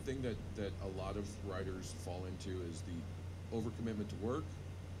think the thing that a lot of writers fall into is the overcommitment to work,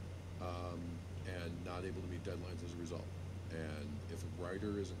 and not able to meet deadlines as a result. And if a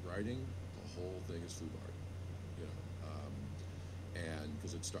writer isn't writing, the whole thing is foobarred, and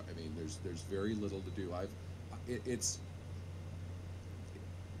because there's very little to do. It's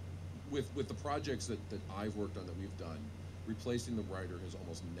with the projects that I've worked on, that we've done, replacing the writer has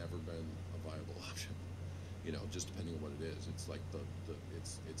almost never been a viable option. Just depending on what it is. It's like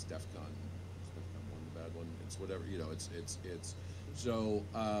it's DEF CON. Is DEF CON 1 the bad one? It's whatever. It's so.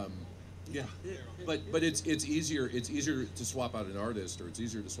 Yeah, but it's easier to swap out an artist, or it's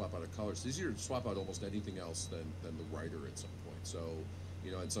easier to swap out a colorist. It's easier to swap out almost anything else than the writer at some point. So,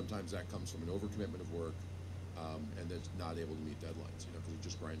 and sometimes that comes from an overcommitment of work, and that's not able to meet deadlines. Because it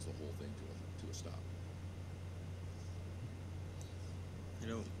just grinds the whole thing to a stop.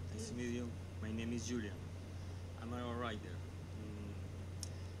 Hello, nice to meet you. My name is Julian. I'm a writer.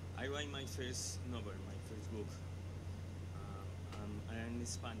 I write my first novel, my first book. I am in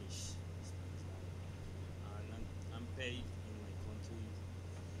Spanish. And I'm paid in my country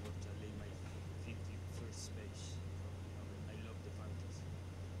for to leave my 51st page. I love the fantasy,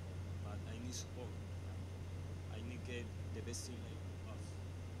 but I need support. I need get the best thing of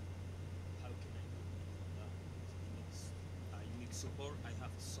how can I do that? I need support. I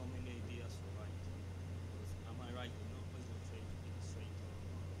have so many ideas for writing. Am I right? Not always the illustrator.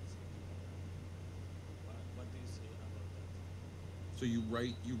 What do you say about that? So you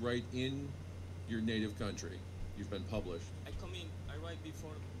write in your native country. You've been published. I write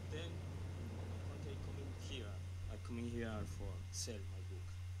before then. In my country, I come in here for sell my book.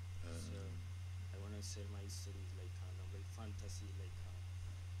 So I want to sell my stories like a novel, fantasy, like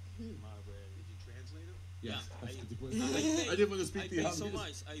Marvel. Did you translate them? Yeah. I didn't want to speak the obvious. obvious. So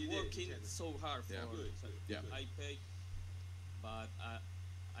much. I working so hard for. Yeah. Good. Yeah. I pay, but I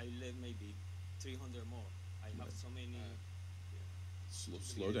let maybe 300 more. I have so many.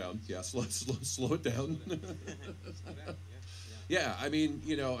 Slow down. Yeah, slow it down. Yeah, I mean,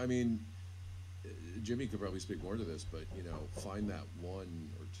 Jimmy could probably speak more to this, but find that one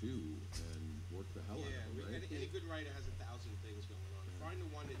or two and work the hell out of it. Right? Any good writer has 1,000 things going on. Find the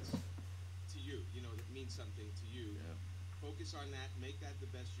one that's to you, that means something to you. Yeah. Focus on that, make that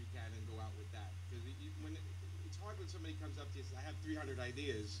the best you can, and go out with that. Because it's hard when somebody comes up to you and says, "I have 300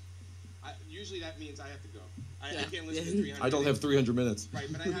 ideas." Usually that means I have to go. I can't listen to 300. I don't have 300 minutes.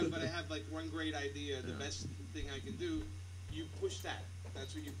 Right, but I have like one great idea. The best thing I can do. You push that.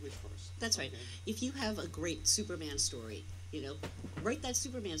 That's what you push first. That's right. Okay? If you have a great Superman story, write that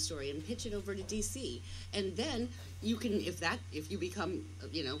Superman story and pitch it over to DC, and then you can, if you become,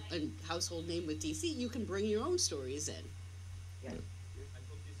 a household name with DC, you can bring your own stories in. Yes.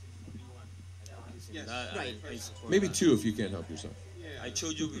 Right. I support Maybe that. two if you can't help yourself. Yeah. I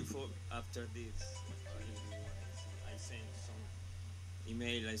told you before, after this, I sent some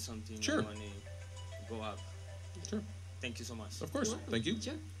email or something. Sure. I want to go up. Sure. Thank you so much. Of course. Thank you.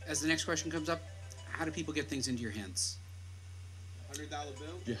 Sure. As the next question comes up, how do people get things into your hands? $100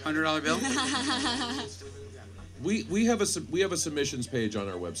 bill. Yeah. $100 bill? We have a submissions page on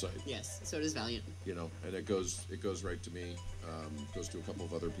our website. Yes, so does Valiant. And it goes right to me. Goes to a couple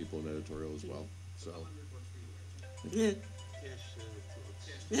of other people in editorial as well. So.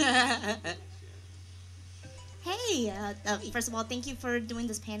 Hey, first of all, thank you for doing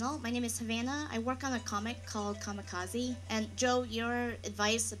this panel. My name is Havana. I work on a comic called Kamikaze. And Joe, your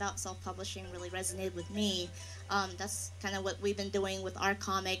advice about self-publishing really resonated with me. That's kind of what we've been doing with our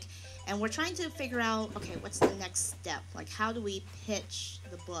comic. And we're trying to figure out, okay, what's the next step? Like, how do we pitch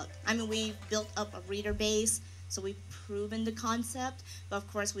the book? I mean, we built up a reader base, so we've proven the concept, but of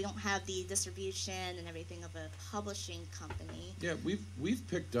course we don't have the distribution and everything of a publishing company. Yeah, we've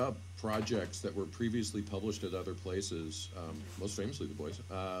picked up projects that were previously published at other places, most famously The Boys,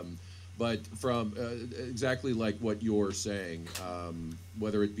 but from exactly like what you're saying,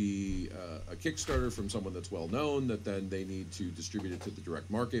 whether it be a Kickstarter from someone that's well known that then they need to distribute it to the direct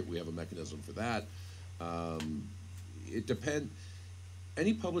market. We have a mechanism for that. It depends.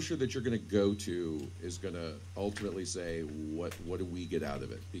 Any publisher that you're going to go to is going to ultimately say, what do we get out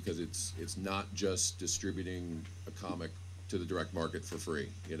of it? Because it's not just distributing a comic to the direct market for free,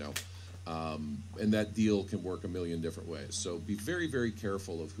 and that deal can work a million different ways. So be very, very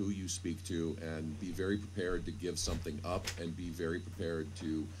careful of who you speak to, and be very prepared to give something up, and be very prepared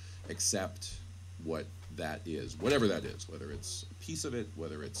to accept what that is, whatever that is, whether it's a piece of it,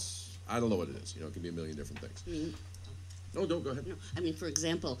 whether it's, I don't know what it is, it can be a million different things. No, go ahead. No, I mean, for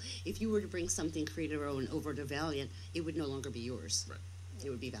example, if you were to bring something creator-owned over to Valiant, it would no longer be yours. Right. It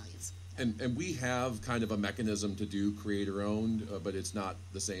would be Valiant's. And we have kind of a mechanism to do creator-owned, but it's not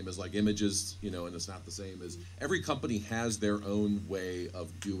the same as like Images, and it's not the same as, every company has their own way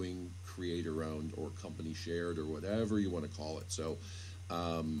of doing creator-owned or company shared or whatever you want to call it. So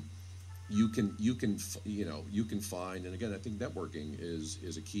you can find, and again, I think networking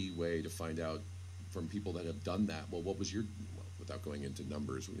is a key way to find out from people that have done that. Well, what was your, without going into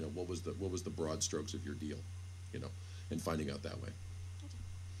numbers, what was the broad strokes of your deal, and finding out that way.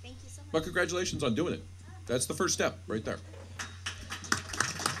 Thank you so much. But congratulations on doing it. That's the first step right there.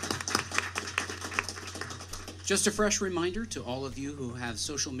 Just a fresh reminder to all of you who have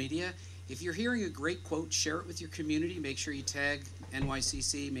social media, If you're hearing a great quote, share it with your community. Make sure you tag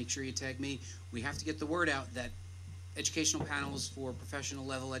NYCC. Make sure you tag me. We have to get the word out that educational panels for professional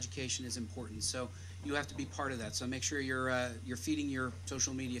level education is important. So you have to be part of that. So make sure you're feeding your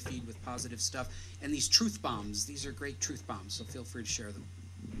social media feed with positive stuff. And these truth bombs, these are great truth bombs. So feel free to share them.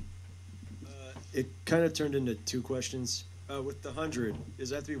 It kind of turned into two questions. With the 100, does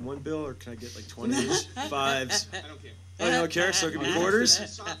that have to be one bill, or can I get like 20s, 5s? I don't care. Oh, you don't care? So it can be quarters? A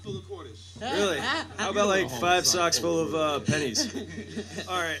sock full of quarters. Really? How about like 5 socks full of pennies?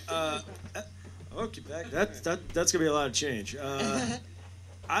 All right. Okay, that's gonna be a lot of change.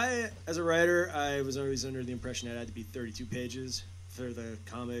 I, as a writer, I was always under the impression that it had to be 32 pages for the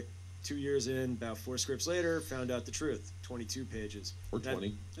comic. 2 years in, about 4 scripts later, found out the truth. 22 pages. Or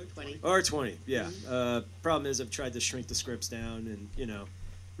 20. Or 20. Or 20, yeah. Problem is, I've tried to shrink the scripts down and,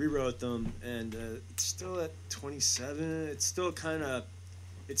 rewrote them, and it's still at 27. It's still kind of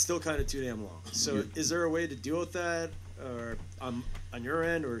too damn long. So is there a way to deal with that, or on your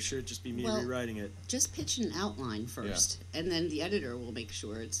end, or should it just be me rewriting it? Just pitch an outline first, and then the editor will make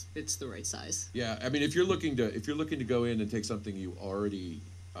sure it's the right size. Yeah, I mean, if you're looking to go in and take something you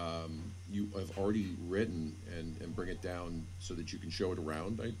have already written and bring it down so that you can show it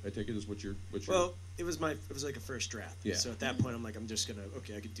around, I take it as what you're. Well, it was like a first draft. Yeah. So at that point, I'm like, I'm just gonna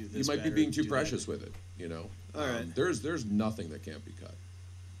I could do this. You might be better, being too do precious that. with it, All right. There's nothing that can't be cut.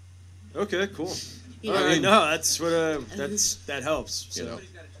 Okay, cool. You All know, right, no, that's what that helps. So.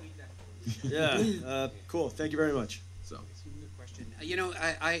 You know. Yeah. Cool. Thank you very much. So. Good question.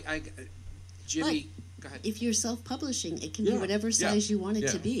 Jimmy, go ahead. If you're self-publishing, it can be whatever size you want it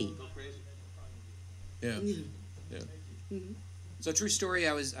to be. Yeah. Yeah. Mm-hmm. So true story.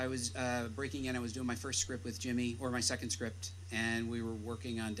 I was breaking in. I was doing my first script with Jimmy, or my second script, and we were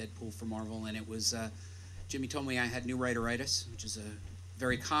working on Deadpool for Marvel. And it was Jimmy told me I had new writeritis, which is a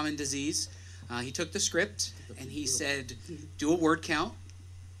very common disease. He took the script and he said, "Do a word count,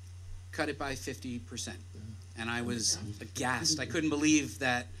 cut it by 50%." And I was aghast. I couldn't believe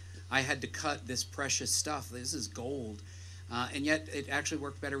that I had to cut this precious stuff. This is gold, and yet it actually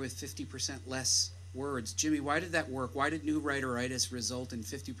worked better with 50% less words. Jimmy, why did that work? Why did new writeritis result in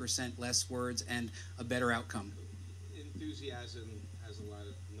 50% less words and a better outcome? Enthusiasm has a lot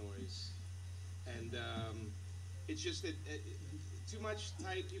of noise, and it's just that too much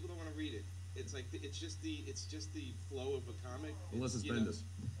type, people don't want to read it. It's like it's just the flow of a comic. Unless it's Bendis.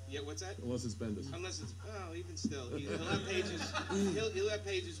 Yeah, what's that? Unless it's Bendis. Unless it's even still, he'll have pages. He'll have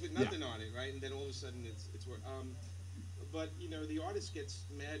pages with nothing on it, right? And then all of a sudden it's work. But the artist gets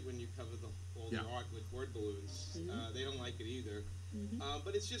mad when you cover all the art with word balloons. They don't like it either.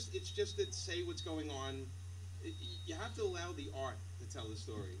 But it's just that say what's going on. You have to allow the art to tell the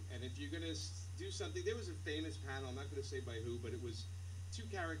story. And if you're gonna do something, there was a famous panel. I'm not gonna say by who, but it was 2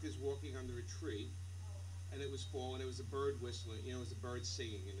 characters walking under a tree, and it was fall, and it was a bird whistling. It was a bird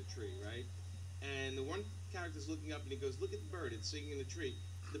singing in a tree, right? And the one character's looking up, and he goes, "Look at the bird! It's singing in the tree."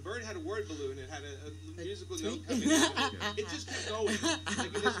 The bird had a word balloon. It had a musical note coming out. It just kept going.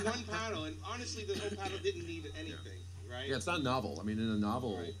 Like in this one panel, and honestly, the whole panel didn't need anything, right? Yeah, it's not novel. I mean, in a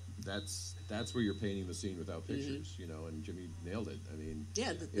novel, that's where you're painting the scene without pictures, and Jimmy nailed it. I mean,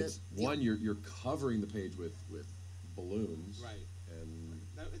 you're covering the page with balloons, right? And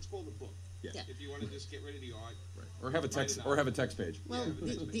it's called a book. Yeah. If you want to just get rid of the art, right? Or have a text page. Well,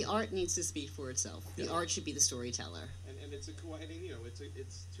 the art needs to speak for itself. The art should be the storyteller. And it's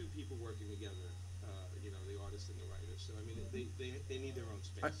it's 2 people working together. The artist and the writer. So I mean, they need their own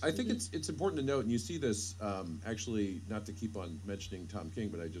space. I think it's important to note, and you see this actually, not to keep on mentioning Tom King,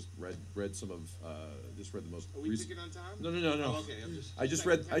 but I just read some of read the most. Are we picking on Tom? No. Oh, okay. I just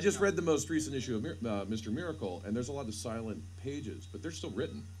read the most recent issue of Mr. Miracle, and there's a lot of silent pages, but they're still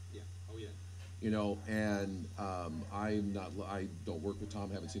written. Yeah. Oh yeah. And I don't work with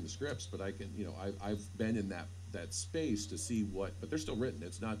Tom, haven't seen the scripts, but I can, I've been in that space to see but they're still written.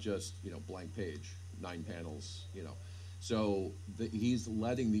 It's not just, blank page, 9 panels, So he's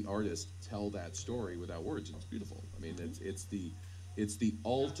letting the artist tell that story without words, and it's beautiful. I mean, it's the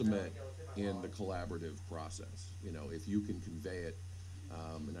ultimate in the collaborative process, if you can convey it.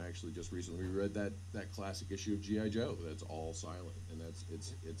 And I actually just recently read that classic issue of G.I. Joe that's all silent, and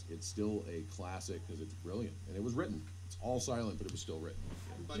it's still a classic because it's brilliant, and it was written. It's all silent, but it was still written.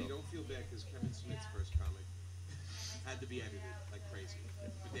 Buddy, don't feel bad because Kevin Smith's first comic had to be edited like crazy.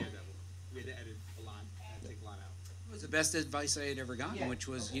 The Daredevil, we had to edit a lot, had to take a lot out. It was the best advice I had ever gotten, which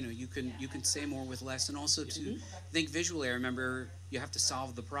was, you can say more with less, and also to think visually. I remember you have to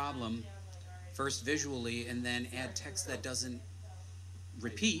solve the problem first visually, and then add text that doesn't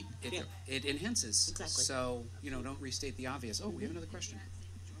repeat. It enhances. Exactly. So don't restate the obvious. Oh, we have another question.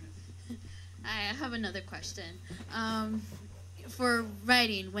 I have another question. For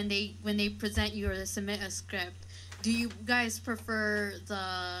writing, when they present you or submit a script, do you guys prefer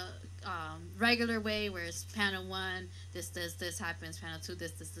the regular way, where it's panel 1, this happens, panel 2,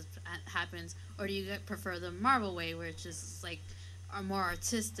 this happens, or do you prefer the Marvel way, where it's just like a more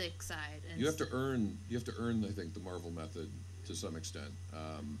artistic side? And You have to earn. I think, the Marvel method to some extent.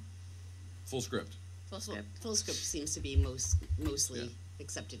 Full script. Full script seems to be mostly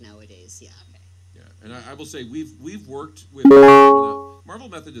accepted nowadays. Yeah. Yeah, and I will say we've worked with Marvel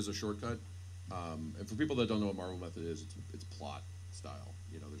method is a shortcut, and for people that don't know what Marvel method is, it's plot style.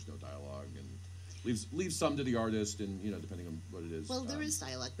 There's no dialogue and leaves some to the artist, and depending on what it is. Well, there is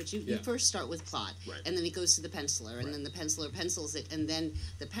dialogue, but you yeah. first start with plot, Right. and then it goes to the penciler, and Right. then the penciler pencils it, and then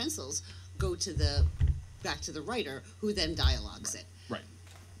the pencils go to back to the writer, who then dialogues it. Right.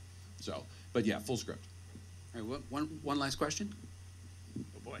 So, but yeah, full script. All right, one last question.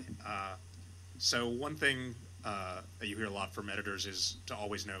 Oh boy. So one thing that you hear a lot from editors is to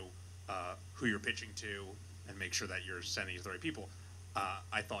always know who you're pitching to and make sure that you're sending it to the right people.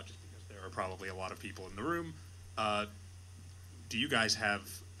 I thought, just because there are probably a lot of people in the room, do you guys have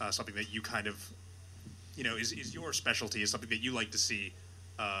something that you kind of, is your specialty, is something that you like to see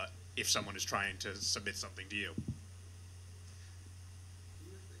if someone is trying to submit something to you?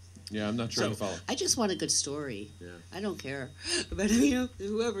 Yeah, I'm not sure to follow. I just want a good story. Yeah. I don't care. But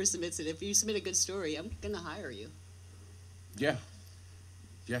whoever submits it, if you submit a good story, I'm gonna hire you. Yeah.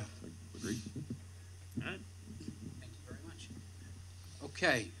 Yeah, agreed. All right. Thank you very much.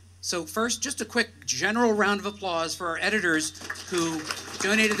 Okay, so first, just a quick general round of applause for our editors who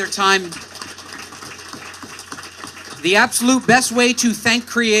donated their time. The absolute best way to thank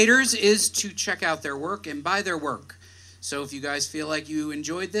creators is to check out their work and buy their work. So if you guys feel like you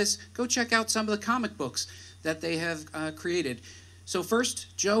enjoyed this, go check out some of the comic books that they have created. So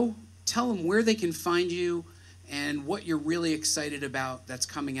first, Joe, tell them where they can find you and what you're really excited about that's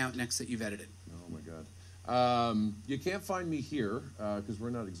coming out next that you've edited. Oh my God. You can't find me here because we're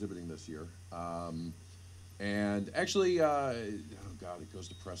not exhibiting this year. And actually, oh God, it goes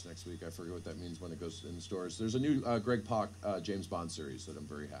to press next week. I forget what that means when it goes in the stores. There's a new Greg Pak James Bond series that I'm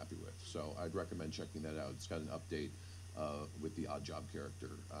very happy with. So I'd recommend checking that out. It's got an update with the Odd Job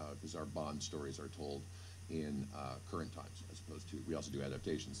character, because our Bond stories are told in current times, as opposed to, we also do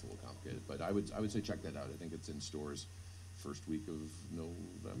adaptations, a little complicated. But I would say check that out. I think it's in stores first week of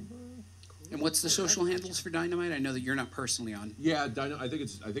November. And what's the social handles for Dynamite? I know that you're not personally on. Yeah, I think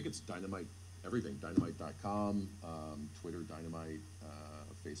it's Dynamite everything. Dynamite.com, Twitter Dynamite,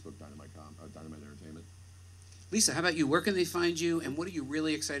 Facebook Dynamite Entertainment. Lisa, how about you? Where can they find you, and what are you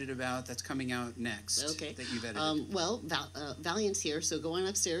really excited about that's coming out next Okay. that you've edited? Well, Valiant's here, so go on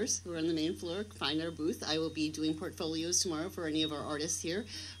upstairs. We're on the main floor. Find our booth. I will be doing portfolios tomorrow for any of our artists here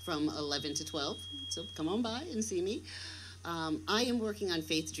from 11 to 12. So come on by and see me. I am working on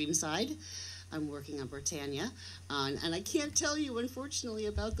Faith Dreamside. I'm working on Britannia. And I can't tell you, unfortunately,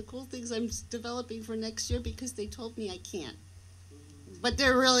 about the cool things I'm developing for next year because they told me I can't. But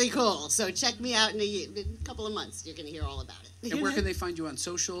they're really cool. So check me out in a couple of months. You're going to hear all about it. And where can they find you on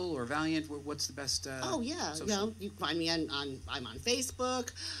social or Valiant? What's the best? Oh yeah, social? you can find me on I'm on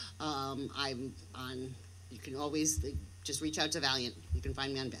Facebook. I'm on. You can always just reach out to Valiant. You can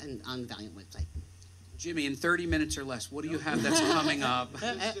find me on the Valiant website. Jimmy, in 30 minutes or less, what do you have that's coming up?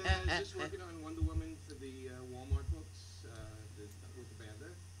 Just working on Wonder Woman for the Walmart books with the Banda,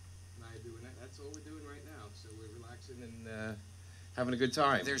 and I doing that. That's all we're doing right now. So we're relaxing and having a good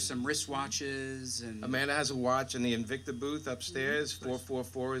time. There's some wristwatches and Amanda has a watch in the Invicta booth upstairs.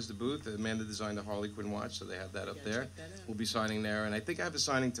 444 is the booth. Amanda designed the Harley Quinn watch, so they have that up there. We'll be signing there, and I think I have a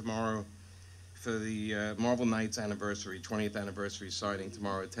signing tomorrow for the Marvel Knights anniversary, 20th anniversary signing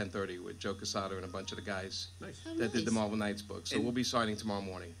tomorrow at 10:30 with Joe Quesada and a bunch of the guys that did the Marvel Knights book. So we'll be signing tomorrow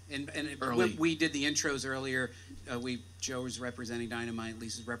morning. And early. when we did the intros earlier, Joe was representing Dynamite,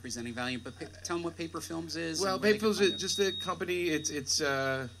 Lisa's representing Valiant. But tell them what Paper Films is. Well, and where they Paper can Films find is just a company. It's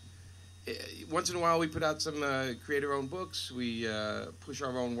once in a while we put out some creator-owned books. We push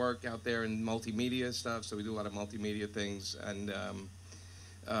our own work out there in multimedia stuff. So we do a lot of multimedia things, and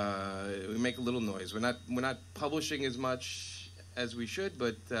we make a little noise. We're not publishing as much as we should,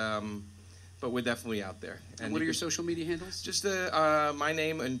 but we're definitely out there. And what are your social media handles? Just my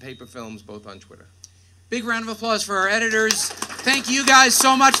name and Paper Films, both on Twitter. Big round of applause for our editors. Thank you guys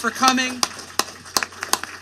so much for coming.